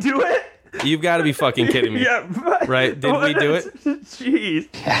I do it? You've got to be fucking kidding me. Yeah. Right? Did we do it? Jeez.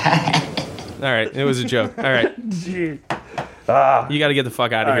 All right. It was a joke. All right. Jeez. You got to get the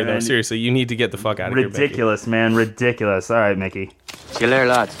fuck out of here, though. man. Seriously, you need to get the fuck out of here, Mickey. Ridiculous, man. Ridiculous. All right, Mickey. See you later,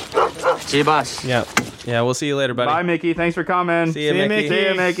 lads. See you, boss. Yeah. Yeah, we'll see you later, buddy. Bye, Mickey. Thanks for coming. See you, Mickey. See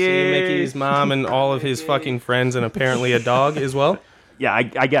you, Mickey. See you, Mickey's mom and all of his fucking friends and apparently a dog as well. Yeah, I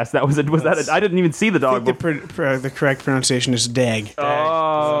guess that was it. I didn't even see the I dog. think the correct pronunciation is dag.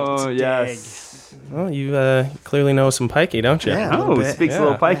 Oh, It's yes. Well, you clearly know some pikey, don't you? Yeah. A little Oh, bit. speaks a Yeah.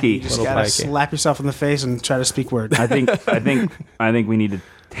 little pikey. You just Little gotta pikey. slap yourself in the face and try to speak words. I think we need to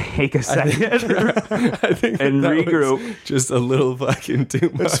take a second I think and that was regroup. just a little fucking too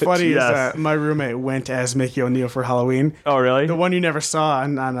much. What's funny yes. is my roommate went as Mickey O'Neill for Halloween. Oh, really? The one you never saw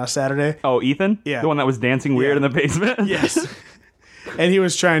on Saturday. Oh, Ethan? Yeah. The one that was dancing weird in the basement? Yes. And he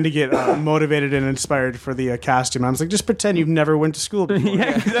was trying to get motivated and inspired for the costume. I was like, just pretend you've never went to school before.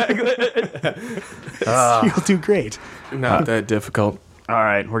 Yeah, exactly. You'll do great. Not that difficult. All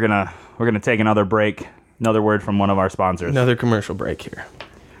right, we're gonna take another break. Another word from one of our sponsors. Another commercial break here.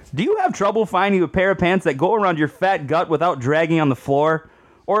 Do you have trouble finding a pair of pants that go around your fat gut without dragging on the floor?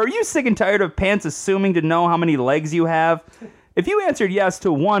 Or are you sick and tired of pants assuming to know how many legs you have? If you answered yes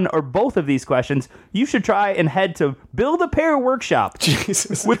to one or both of these questions, you should try and head to Build a Pair Workshop.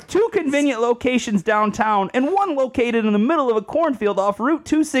 Jesus. With 2 convenient locations downtown and one located in the middle of a cornfield off Route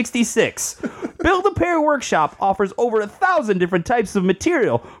 266. Build a Pair Workshop offers over 1,000 different types of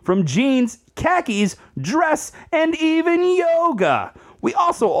material, from jeans, khakis, dress, and even yoga. We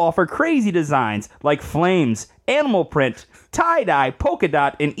also offer crazy designs like flames, animal print, tie-dye, polka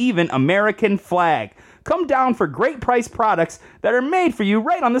dot, and even American flag. Come down for great price products that are made for you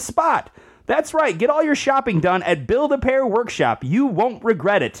right on the spot. That's right, get all your shopping done at Build a Pair Workshop. You won't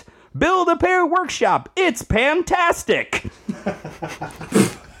regret it. Build a Pair Workshop. It's fantastic.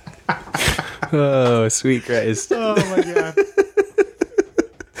 Oh, sweet Christ. Oh, my God.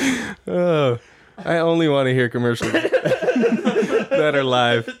 Oh, I only want to hear commercials that are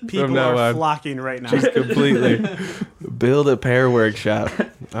live from People now are on. flocking right now. Completely. Build a Pair Workshop.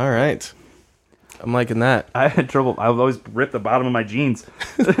 All right. I'm liking that. I had trouble. I would always rip the bottom of my jeans.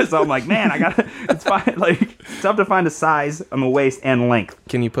 So I'm like, man, it's fine. Like, it's tough to find a size on the waist and length.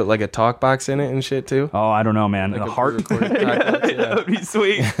 Can you put like a talk box in it and shit too? Oh, I don't know, man. Like a a heart. pre-recorded talk box, yeah. That would be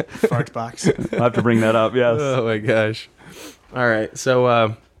sweet. Fart box. I'll have to bring that up, yes. Oh my gosh. All right.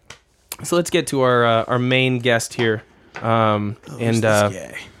 So let's get to our main guest here.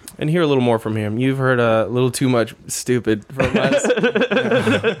 And hear a little more from him. You've heard a little too much stupid from us.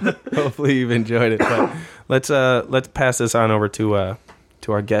 Hopefully you've enjoyed it. But let's pass this on over to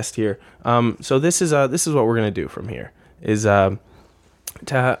our guest here. So this is what we're gonna do from here is to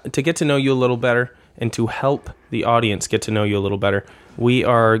get to know you a little better and to help the audience get to know you a little better. We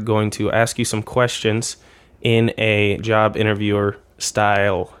are going to ask you some questions in a job interviewer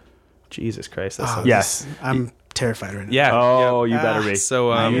style. Jesus Christ! Yes. I'm terrified right now. Yeah. Oh, you better be.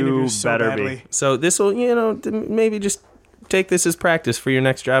 So I you interview so better badly. be. So this will, maybe just take this as practice for your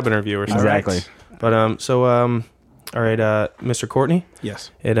next job interview or something. Exactly. But all right, Mr. Courtney. Yes.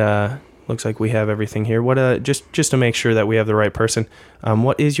 It looks like we have everything here. What just to make sure that we have the right person.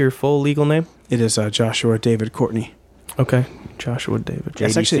 What is your full legal name? It is Joshua David Courtney. Okay, Joshua David.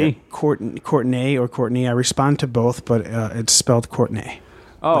 It's actually Courtnay or Courtney. I respond to both, but it's spelled Courtnay.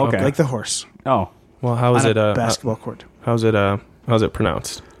 Oh, okay. Like the horse. Oh. Well, how is On it? a basketball court. How's it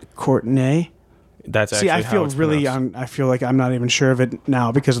pronounced? Courtnay. That's See, actually I how feel it's really, pronounced. I feel like I'm not even sure of it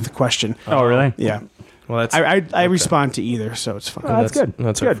now because of the question. Oh, really? Yeah. Well, that's I respond to either, so it's fine. That's good.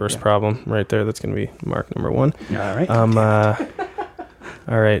 That's our Good. first problem right there. That's going to be mark number 1. All right.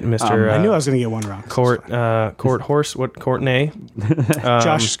 All right, Mr. I knew I was going to get one wrong. Courtney.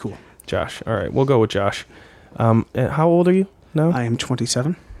 Josh is cool. Josh. All right, we'll go with Josh. And how old are you now? I am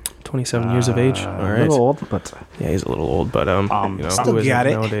 27. 27 years of age. All A right. little old, but Yeah, he's a little old, but Still who isn't got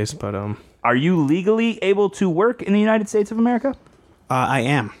it. nowadays. But are you legally able to work in the United States of America? I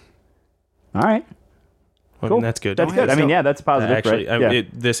am. All right. I Cool. mean, that's good. That's good. I mean, yeah, that's positive, Actually, right?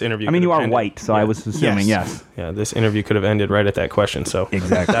 this interview. I mean, could you have are ended- white, so I was assuming yes. Yeah, this interview could have ended right at that question. So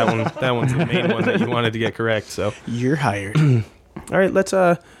Exactly. that one's the main one that you wanted to get correct. So You're hired. all right, let's.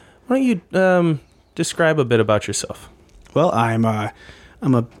 Why don't you describe a bit about yourself? Well, I'm a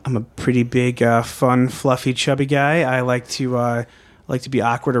pretty big, fun, fluffy, chubby guy. I like to be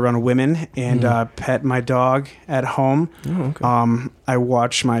awkward around women and pet my dog at home. Oh, okay. I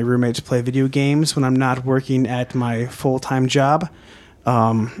watch my roommates play video games when I'm not working at my full-time job.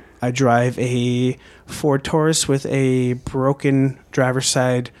 I drive a Ford Taurus with a broken driver's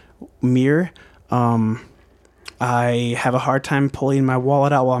side mirror. I have a hard time pulling my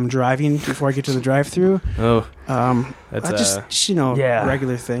wallet out while I'm driving before I get to the drive-thru. Oh, I just Yeah.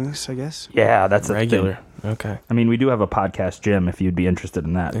 regular things, I guess. Yeah, that's a regular. thing. Okay. I mean, we do have a podcast, Jim, if you'd be interested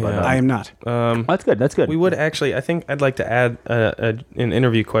in that. But, Yeah. I am not. that's good. That's good. We would actually. I think I'd like to add an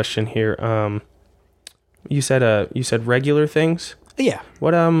interview question here. You said regular things. Yeah.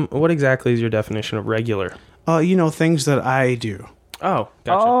 What exactly is your definition of regular? Things that I do. Oh,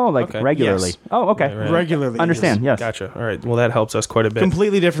 gotcha. Oh, like Okay. regularly. Yes. Oh, okay. Right. Regularly. Understand, yes. Gotcha. All right. Well, that helps us quite a bit.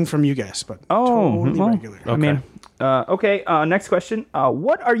 Completely different from you guys, but Oh, totally well, regular. I mean, okay, next question.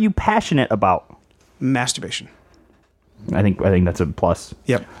 What are you passionate about? Masturbation. I think that's a plus.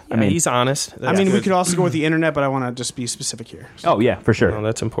 Yep. I mean, he's honest. I mean, we good. could also go with the internet, but I want to just be specific here. Oh, yeah, for sure. No,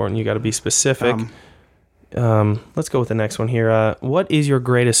 that's important. You got to be specific. Let's go with the next one here. What is your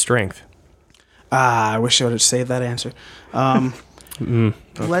greatest strength? I wish I would have saved that answer.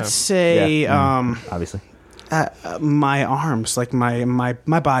 Let's say Obviously. my arms, like my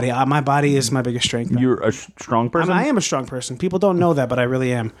body. My body is my biggest strength. You're a strong person? I am a strong person. People don't know that, but I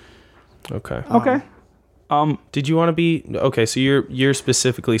really am. Okay. Okay. Did you want to be okay? So you're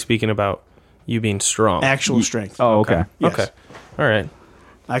specifically speaking about you being strong. Actual strength. Oh, okay. Yes. Okay. All right.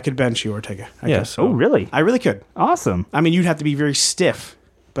 I could bench you, Ortega. I Yeah. could. So, Oh, really? I really could. Awesome. I mean, you'd have to be very stiff,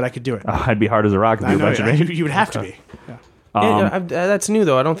 but I could do it. I'd be hard as a rock to do I a know, bunch of it. you would have to be. Yeah. yeah, that's new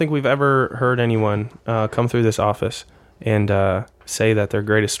though. I don't think we've ever heard anyone come through this office and say that their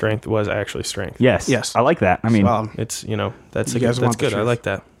greatest strength was actually strength. Yes. Yes. I like that. I mean, It's that's You guys that's want the good. I truth. like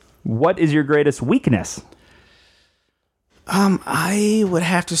that. what is your greatest weakness? I would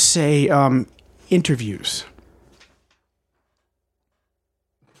have to say interviews.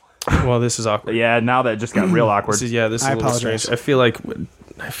 Well, this is awkward. Yeah, now that just got real awkward. This is a I little apologize. strange. I feel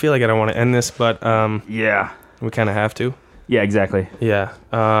like I don't want to end this, but Yeah. we kind of have to. Yeah, exactly. Yeah.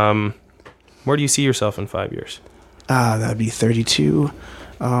 Where do you see yourself in 5 years? That'd be 32.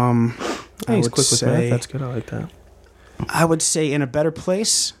 I He's would quick with math. say That's good. I like that. I would say in a better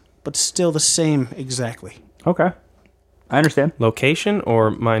place, but still the same exactly. Okay. I understand. Location or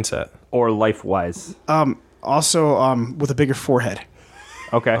mindset? Or life-wise. Also, with a bigger forehead.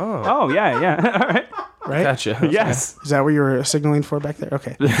 Okay. Oh, yeah. All right. Right? Gotcha. Yes. Is that what you were signaling for back there?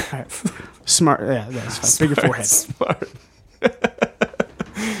 Okay. All right. Smart. Yeah, that's fine. Bigger forehead. Smart.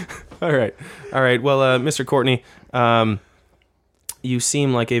 All right. Well, Mr. Courtney, you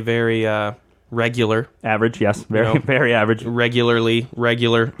seem like a very regular, Average, yes. Very, know, very average.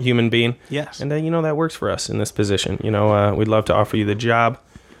 regular human being. Yes. And that works for us in this position. We'd love to offer you the job,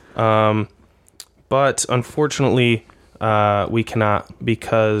 but unfortunately, we cannot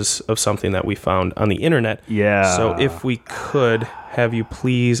because of something that we found on the internet. Yeah. So if we could have you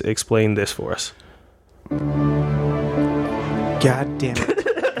please explain this for us. God damn it.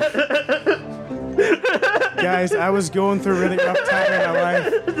 Guys, I was going through a really rough time in my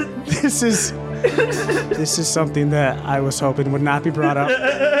life. This is something that I was hoping would not be brought up.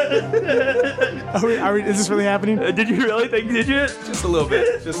 Is this really happening? Did you really think? Did you? Just a little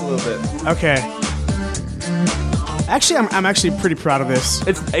bit. Okay. Actually, I'm actually pretty proud of this.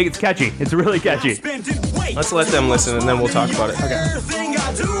 It's catchy. It's really catchy. Let's let them listen and then we'll talk about it. Everything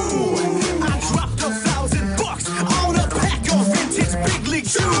I do, I dropped $1,000 on a pack of vintage big league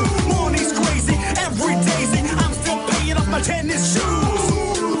shoes. Morning's crazy, every day's I'm still paying off my tennis shoes.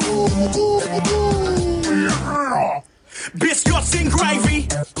 Biscuits and gravy,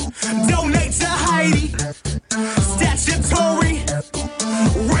 donate to Heidi. Statutory,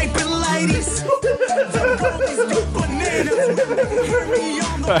 raping ladies.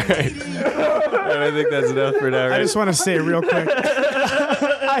 right. And I think that's enough for now, right? I just want to say real quick,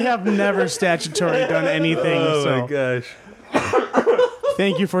 I have never statutory done anything. Oh so my gosh.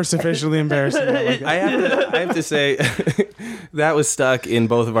 thank you for sufficiently embarrassing me. I have to say that was stuck in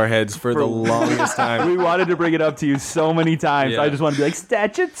both of our heads for the longest time. We wanted to bring it up to you so many times. Yeah. I just want to be like,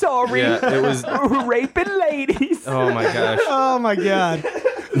 statutory. Yeah, it was. Raping ladies. Oh my gosh. Oh my god.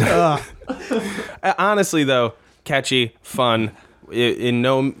 Honestly, though, catchy, fun. In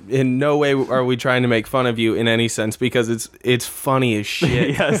no way are we trying to make fun of you in any sense, because it's funny as shit.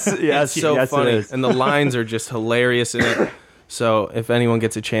 Yes, It's so yes, funny, it is. and the lines are just hilarious in it. So if anyone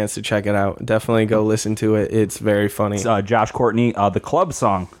gets a chance to check it out, definitely go listen to it. It's very funny. It's, Josh Courtney, the club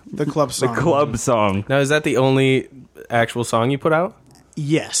song. The club song. The club song. Now, is that the only actual song you put out?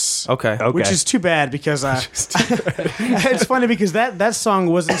 Yes. Okay. Which is too bad because it's funny because that song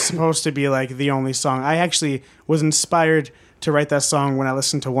wasn't supposed to be like the only song. I actually was inspired to write that song when I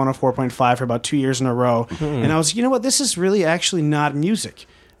listened to 104.5 for about 2 years in a row. And I was, you know what, this is really actually not music.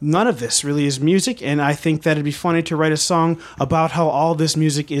 None of this really is music, and I think that it'd be funny to write a song about how all this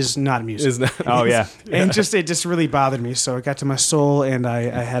music is not music. Oh, yeah. And it just really bothered me, so it got to my soul, and I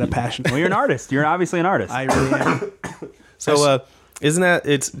had a passion. Well, you're an artist. You're obviously an artist. I really am. So, isn't that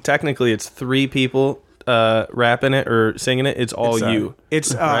it's three people rapping it or singing it? It's all you.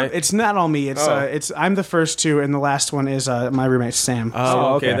 It's right? it's not all me. It's I'm the first two, and the last one is my roommate Sam.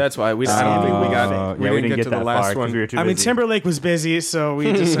 Oh, okay. okay. That's why I don't think we got. we didn't get to that the last far 'cause one. we were too I mean, busy. Timberlake was busy, so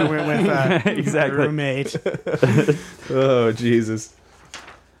we just went with Exactly. roommate. Oh Jesus!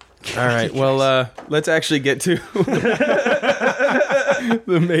 All right. Well, let's actually get to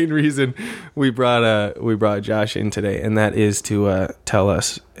the main reason we brought Josh in today, and that is to tell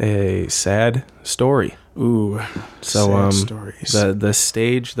us a sad story. Ooh, So, sad stories.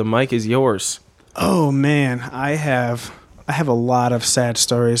 the mic is yours. Oh man, I have a lot of sad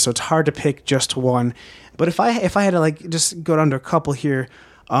stories, so it's hard to pick just one. But if I had to like just go down to a couple here,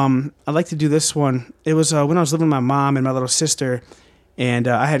 I'd like to do this one. It was when I was living with my mom and my little sister, and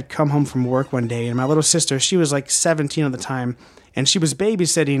I had come home from work one day, and my little sister, she was like 17 at the time, and she was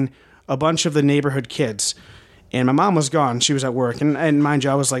babysitting a bunch of the neighborhood kids. And my mom was gone; she was at work, and mind you,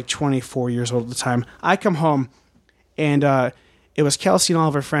 I was like 24 years old at the time. I come home, and it was Kelsey and all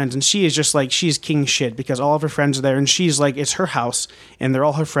of her friends, and she is just like, she's king shit because all of her friends are there, and she's like, it's her house, and they're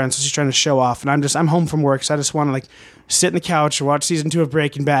all her friends, so she's trying to show off, and I'm home from work, so I just want to like sit in the couch, watch season 2 of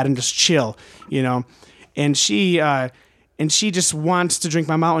Breaking Bad, and just chill, you know, and she just wants to drink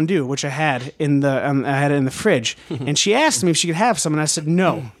my Mountain Dew, which I had in the fridge, and she asked me if she could have some, and I said,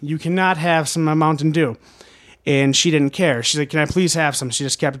 no, you cannot have some of my Mountain Dew, and she didn't care. She's like, can I please have some? She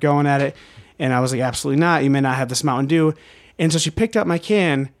just kept going at it, and I was like, absolutely not, you may not have this Mountain Dew. And so she picked up my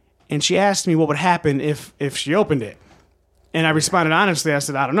can, and she asked me what would happen if she opened it. And I responded honestly. I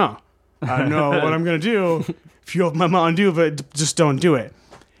said, I don't know. I don't know what I'm going to do if you open my Mountain Dew, but just don't do it.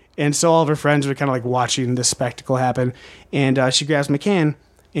 And so all of her friends were kind of like watching this spectacle happen. And she grabs my can,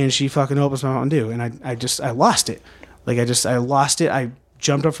 and she fucking opens my Mountain Dew. And I lost it. I lost it. I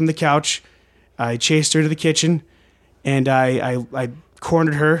jumped up from the couch. I chased her to the kitchen, and I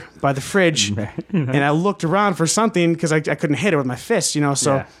cornered her by the fridge, and I looked around for something because I couldn't hit her with my fist, you know.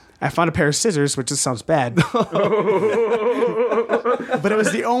 So Yeah. I found a pair of scissors, which just sounds bad, but it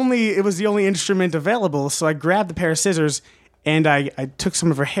was the only instrument available. So I grabbed the pair of scissors, and I took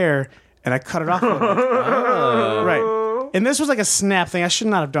some of her hair and I cut it off. Right. And this was like a snap thing. I should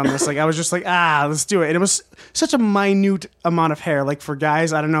not have done this. Like I was just like, let's do it. And it was such a minute amount of hair. Like for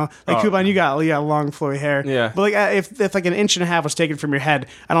guys, I don't know. Like Kuban, you got long flowy hair. Yeah. But like if like an inch and a half was taken from your head,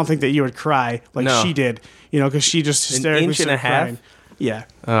 I don't think that you would cry like No. she did. You know, because she just hysterically inch and a started half? crying. Yeah.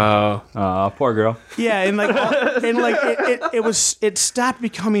 Oh, Poor girl. Yeah, and like it stopped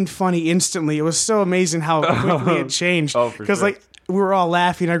becoming funny instantly. It was so amazing how quickly it changed. Oh, for Because sure. like we were all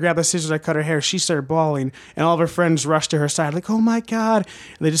laughing. I grabbed the scissors, I cut her hair. She started bawling, and all of her friends rushed to her side, like, "Oh my god!"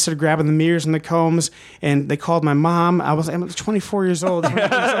 And they just started grabbing the mirrors and the combs, and they called my mom. I'm 24 years old, and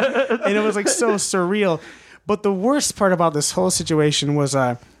it was like so surreal. But the worst part about this whole situation was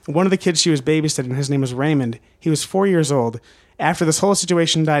one of the kids she was babysitting. His name was Raymond. He was 4 years old. After this whole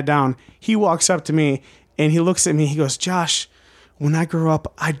situation died down, he walks up to me and he looks at me. He goes, "Josh, when I grow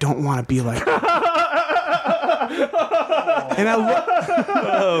up, I don't want to be like that." And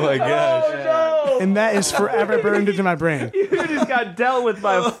oh my gosh! and that is forever burned into my brain. You just got dealt with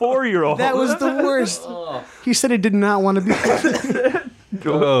by a 4-year-old. That was the worst. He said he did not want to be.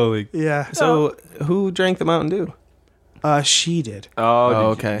 Holy. Yeah. So who drank the Mountain Dew? She did.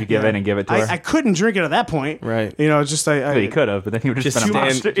 Oh, okay. Did you give in and give it to her? I couldn't drink it at that point. Right. You know, just Well, you could have, but then you would have just been a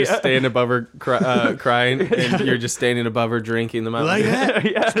monster. Just stand above her crying, and you're just standing above her drinking them out. like that.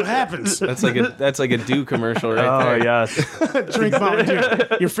 That's what happens. That's like a Dew commercial right there. Yes. Drink Mountain Dew.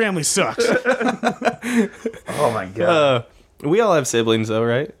 Your family sucks. Oh my god. We all have siblings, though,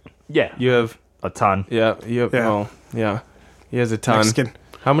 right? Yeah. You have A ton. You have. Yeah. Oh, yeah. He has a ton. Mexican.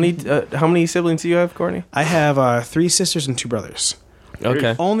 How many siblings do you have, Courtney? I have 3 sisters and 2 brothers.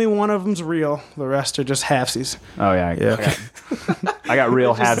 Okay. Only one of them's real. The rest are just halfsies. Oh yeah. I got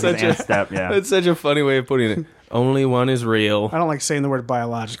real halves and step. Yeah. That's such a funny way of putting it. Only one is real. I don't like saying the word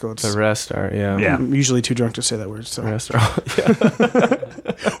biological. It's, The rest are, yeah. Yeah. I'm usually too drunk to say that word. So. The rest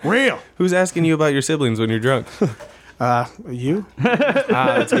are all, Real. Who's asking you about your siblings when you're drunk? You?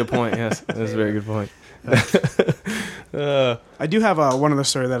 That's a good point. Yes, that's a very good point. I do have one other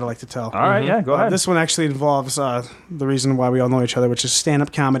story that I'd like to tell. All right. Yeah. Go ahead. This one actually involves the reason why we all know each other, which is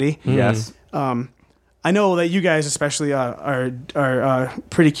stand-up comedy. Yes. I know that you guys especially are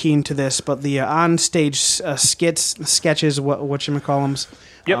pretty keen to this, but the on-stage sketches, whatchamacallums,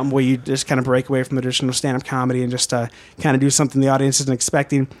 Yep. where you just kind of break away from the traditional stand-up comedy and just kind of do something the audience isn't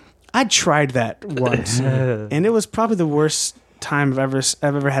expecting. I tried that once, and it was probably the worst time I've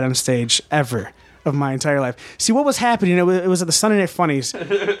ever had on stage ever of my entire life. See, what was happening? It was at the Sunday Night Funnies,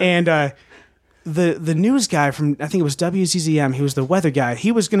 and the news guy from, I think it was WZZM, he was the weather guy.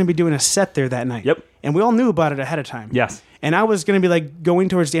 He was going to be doing a set there that night. Yep. And we all knew about it ahead of time. Yes. And I was going to be like going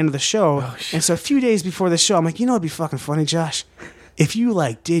towards the end of the show. And so a few days before the show, I'm like, you know, it'd be fucking funny, Josh, if you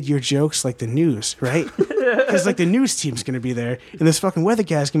like did your jokes like the news, right? Because like the news team's going to be there, and this fucking weather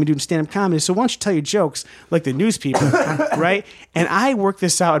guy's going to be doing stand-up comedy. So why don't you tell your jokes like the news people, right? And I worked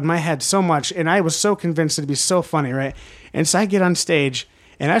this out in my head so much, and I was so convinced it'd be so funny, right? And so I get on stage,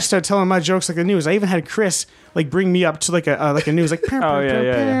 and I start telling my jokes like the news. I even had Chris like bring me up to like a news like right.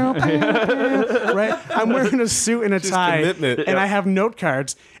 I'm wearing a suit and a tie, commitment. and I have note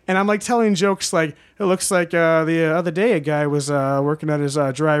cards, and I'm like telling jokes like it looks like the other day a guy was working at his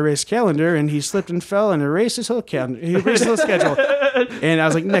dry erase calendar and he slipped and fell and erased his whole calendar. He erased his whole schedule, and I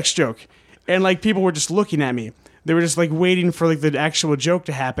was like next joke, and like people were just looking at me. They were just like waiting for like the actual joke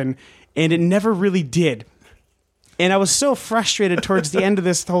to happen, and it never really did. And I was so frustrated towards the end of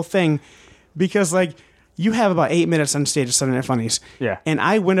this whole thing because, like, you have about 8 minutes on stage at Sunday Night Funnies. Yeah. And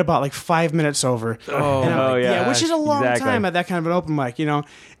I went about, like, 5 minutes over. Yeah. Which is a long time at that kind of an open mic, you know?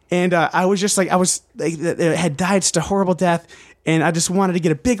 And I was just like, it had died such a horrible death. And I just wanted to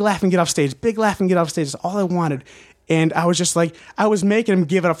get a big laugh and get off stage. Big laugh and get off stage. That's all I wanted. And I was just like, I was making him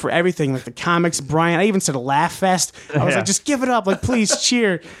give it up for everything. Like the comics, Brian. I even said a laugh fest. I was like, just give it up. Like, please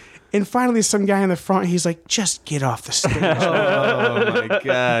cheer. And finally, some guy in the front, he's like, just get off the stage. Oh, my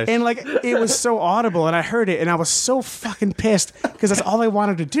gosh. And, like, it was so audible, and I heard it, and I was so fucking pissed because that's all I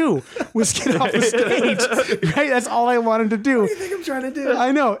wanted to do was get off the stage, right? That's all I wanted to do. What do you think I'm trying to do?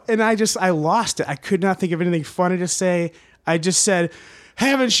 I know. And I lost it. I could not think of anything funny to say. I just said,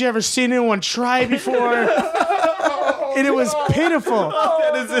 haven't you ever seen anyone try before? And it was pitiful.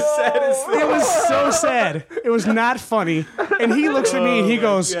 That is the saddest thing. It was so sad. It was not funny. And he looks at me and he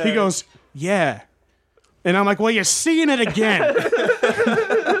goes, yeah. And I'm like, well, you're seeing it again.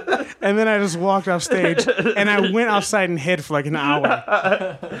 And then I just walked off stage and I went outside and hid for like an hour.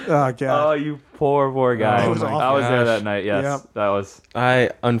 Oh, God. Oh, you poor guy. It was awful. I was there Gosh. that night. Yes. Yep. That was. I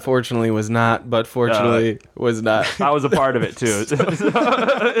unfortunately was not, but fortunately was not. I was a part of it too.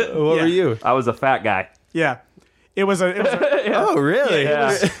 What were you? I was a fat guy. Yeah. It was a Oh, really?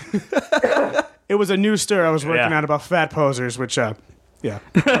 Yeah. it was a new stir I was working Yeah. on about fat posers, which I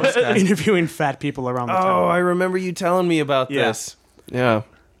was interviewing fat people around the Oh, town. I remember you telling me about Yeah. this. Yeah.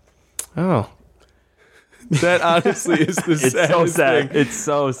 Oh. That honestly is the It's so saddest sad. thing It's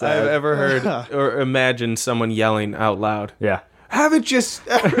so sad. I've ever heard or imagined someone yelling out loud. Yeah. Haven't you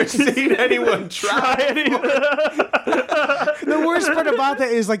ever seen anyone try The worst part about that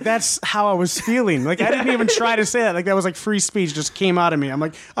is, like, that's how I was feeling. Like, I didn't even try to say that. Like, that was like free speech just came out of me. I'm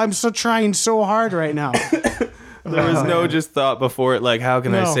like, I'm so trying so hard right now. There was no just thought before it, like, how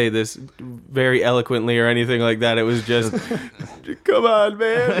can I No. say this very eloquently or anything like that. It was just, come on,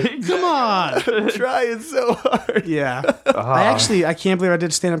 man. Come on. Trying so hard. Yeah. I can't believe I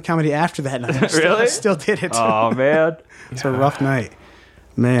did stand-up comedy after that night. I Really? still did it. Oh man. It's a rough night.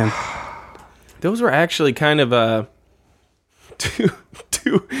 Man. Those were actually kind of two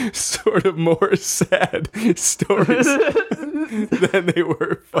sort of more sad stories than they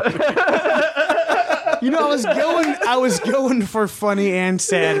were funny. You know, I was going for funny and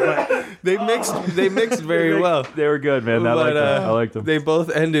sad, but They mixed very well. They were good, man. I But, liked them. I liked them. They both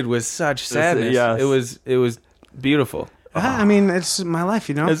ended with such sadness. yes. It was beautiful. I mean, it's my life,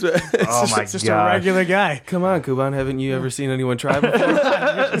 you know? It's Oh my Just a gosh. regular guy. Come on, Kuban. Haven't you ever seen anyone try before?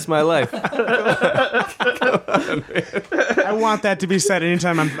 It's my life. I want that to be said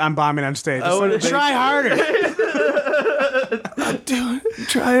anytime I'm bombing on stage. Just try harder.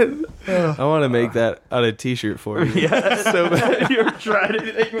 Try it. I want to make that on a T-shirt for you. Yeah. So bad. You ever tried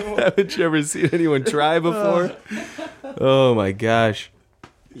anything before? Haven't you ever seen anyone try before? Oh my gosh.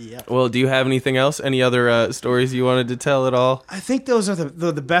 Yep. Well, do you have anything else? Any other stories you wanted to tell at all? I think those are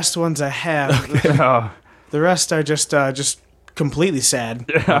the best ones I have. Oh. The rest are just completely sad.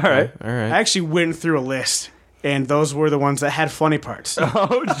 All right. All right. I actually went through a list, and those were the ones that had funny parts.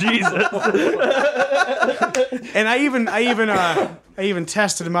 Oh Jesus. And I even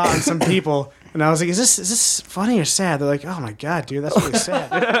tested them out on some people, and I was like, "Is this funny or sad?" They're like, "Oh my god, dude, that's really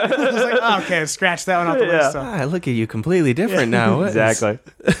sad." I was like, "Oh, okay, scratch that one off the list." So, I look at you completely different now. What is- Exactly.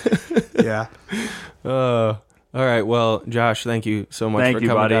 yeah. All right. Well, Josh, thank you so much Thank for you,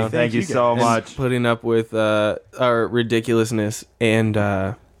 coming buddy. down. Thank you so and much. putting up with our ridiculousness and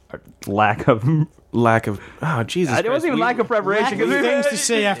Lack of. lack of. Oh, Jesus! It wasn't even lack of preparation. Lack of 'cause things to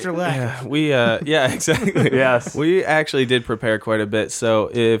say after laugh. Yeah, exactly. Yes. We actually did prepare quite a bit. So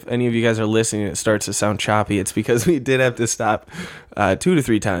if any of you guys are listening, and it starts to sound choppy. It's because we did have to stop 2 to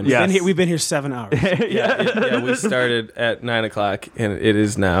 3 times. Yeah. We've been here 7 hours. We started at 9:00 and it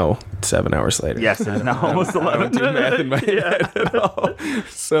is now 7 hours later. Yes, it's now almost 11. Do math in my head at all.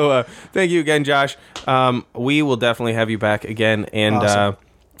 So thank you again, Josh. We will definitely have you back again, and Awesome.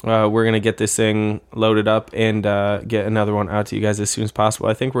 we're gonna get this thing loaded up and get another one out to you guys as soon as possible.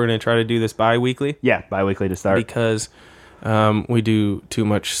 I think we're gonna try to do this bi-weekly Yeah, bi-weekly to start. because we do too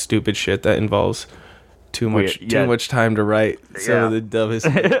much stupid shit that involves too much time to write some of the dumbest.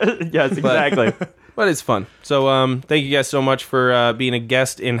 Yes, exactly. But it's fun. So thank you guys so much for being a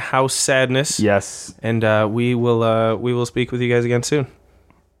guest in House Sadness. Yes. And we will speak with you guys again soon.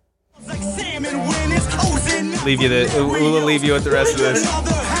 We will leave you with the rest of this.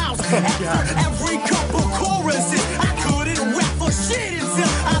 Every couple choruses, I couldn't rap for shit until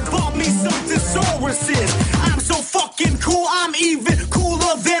I bought me some thesauruses. I'm so fucking cool, I'm even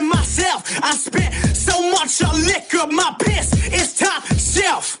cooler than myself. I spent so much on liquor, my piss is top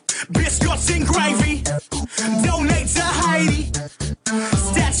shelf. Biscuits and gravy, donate to Haiti.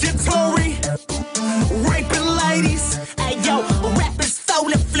 Statutory, raping ladies. Hey yo, rappers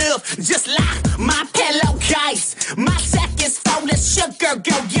full of fluff, just like my pillowcase. My sack is full of sugar,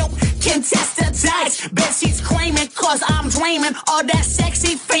 go you can test the dice. Bet she's screaming cause I'm dreaming of that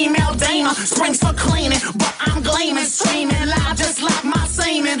sexy female demon. Springs for cleaning, but I'm gleaming, streaming loud just like my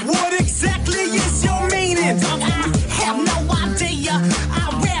semen. What exactly is your meaning? Dog, I have no idea.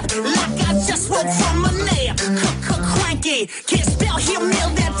 I rap like I just woke from a nap. Cranky, can't spell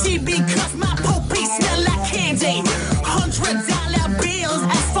humility because my poopy smell like candy. $100 bills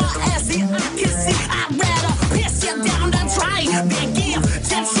as far as the eye can see. I'd rather piss you down the drain than give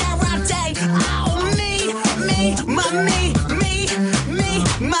to charity. Oh,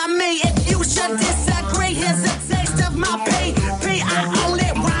 me, if you should disagree, here's a taste of my pee. I only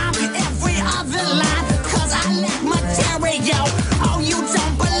rhyme every other line cause I lack material. Oh, you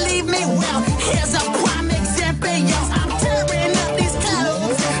don't believe me? Well, here's a prime example. I'm tearing up these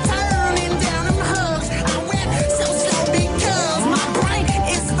clothes, turning down them hugs. I rap so slow because my brain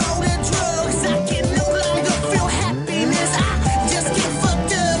is full of drugs. I can no longer feel happiness. I just get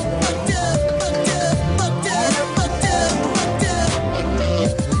fucked up.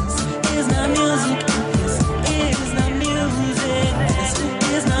 It's not music. It's not music.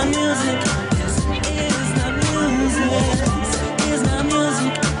 It's not music. It's not music. It's not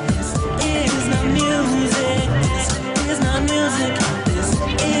music. It's not music. It's not music.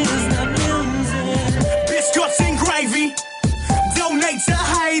 It's not music. Biscuits and gravy. Donate to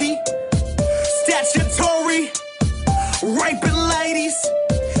Haiti. Statutory. Raping ladies.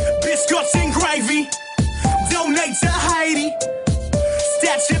 Biscuits and gravy. Donate to Haiti.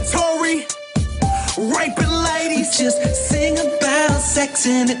 Statutory. Raping ladies. Just sing about sex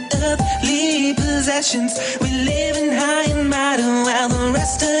and earthly possessions. We living high and mighty while the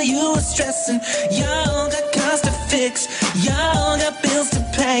rest of you are stressing. Y'all got cars to fix, y'all got bills to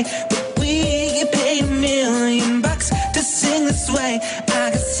pay, but we get paid $1 million to sing this way. I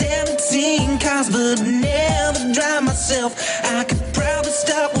got 17 cars, but never drive myself. I could probably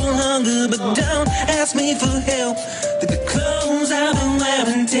stop with hunger, but don't ask me for help. The clothes I've been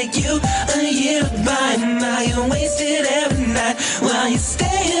wearing take you a year to buy. Now you're wasted every night while you stay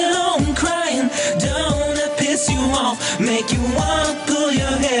at home crying. Don't I piss you off, make you wanna pull your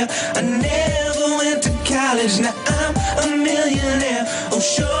hair? I never went to college, now I'm a millionaire. Oh,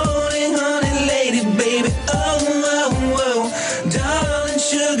 shorty, honey, lady, baby, oh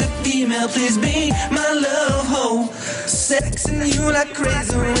you like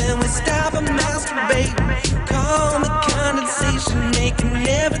crazy when we stop and masturbate. Call me condensation, making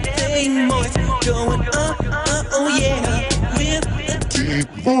everything moist. Going oh yeah, with a deep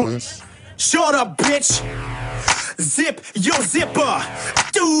voice. Shut up, bitch. Zip your zipper.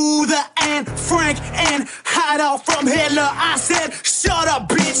 Do the Anne Frank and hide out from Hitler. I said, shut up,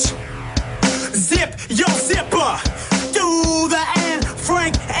 bitch. Zip your zipper. Do the Anne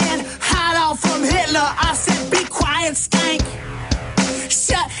Frank and hide out from Hitler. I said, be quiet, skank.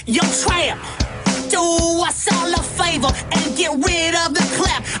 Shut your trap. Do us all a favor and get rid of the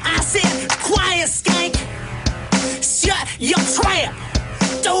clap. I said, quiet, skank. Shut your trap.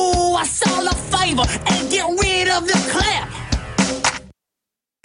 Do us all a favor and get rid of the clap.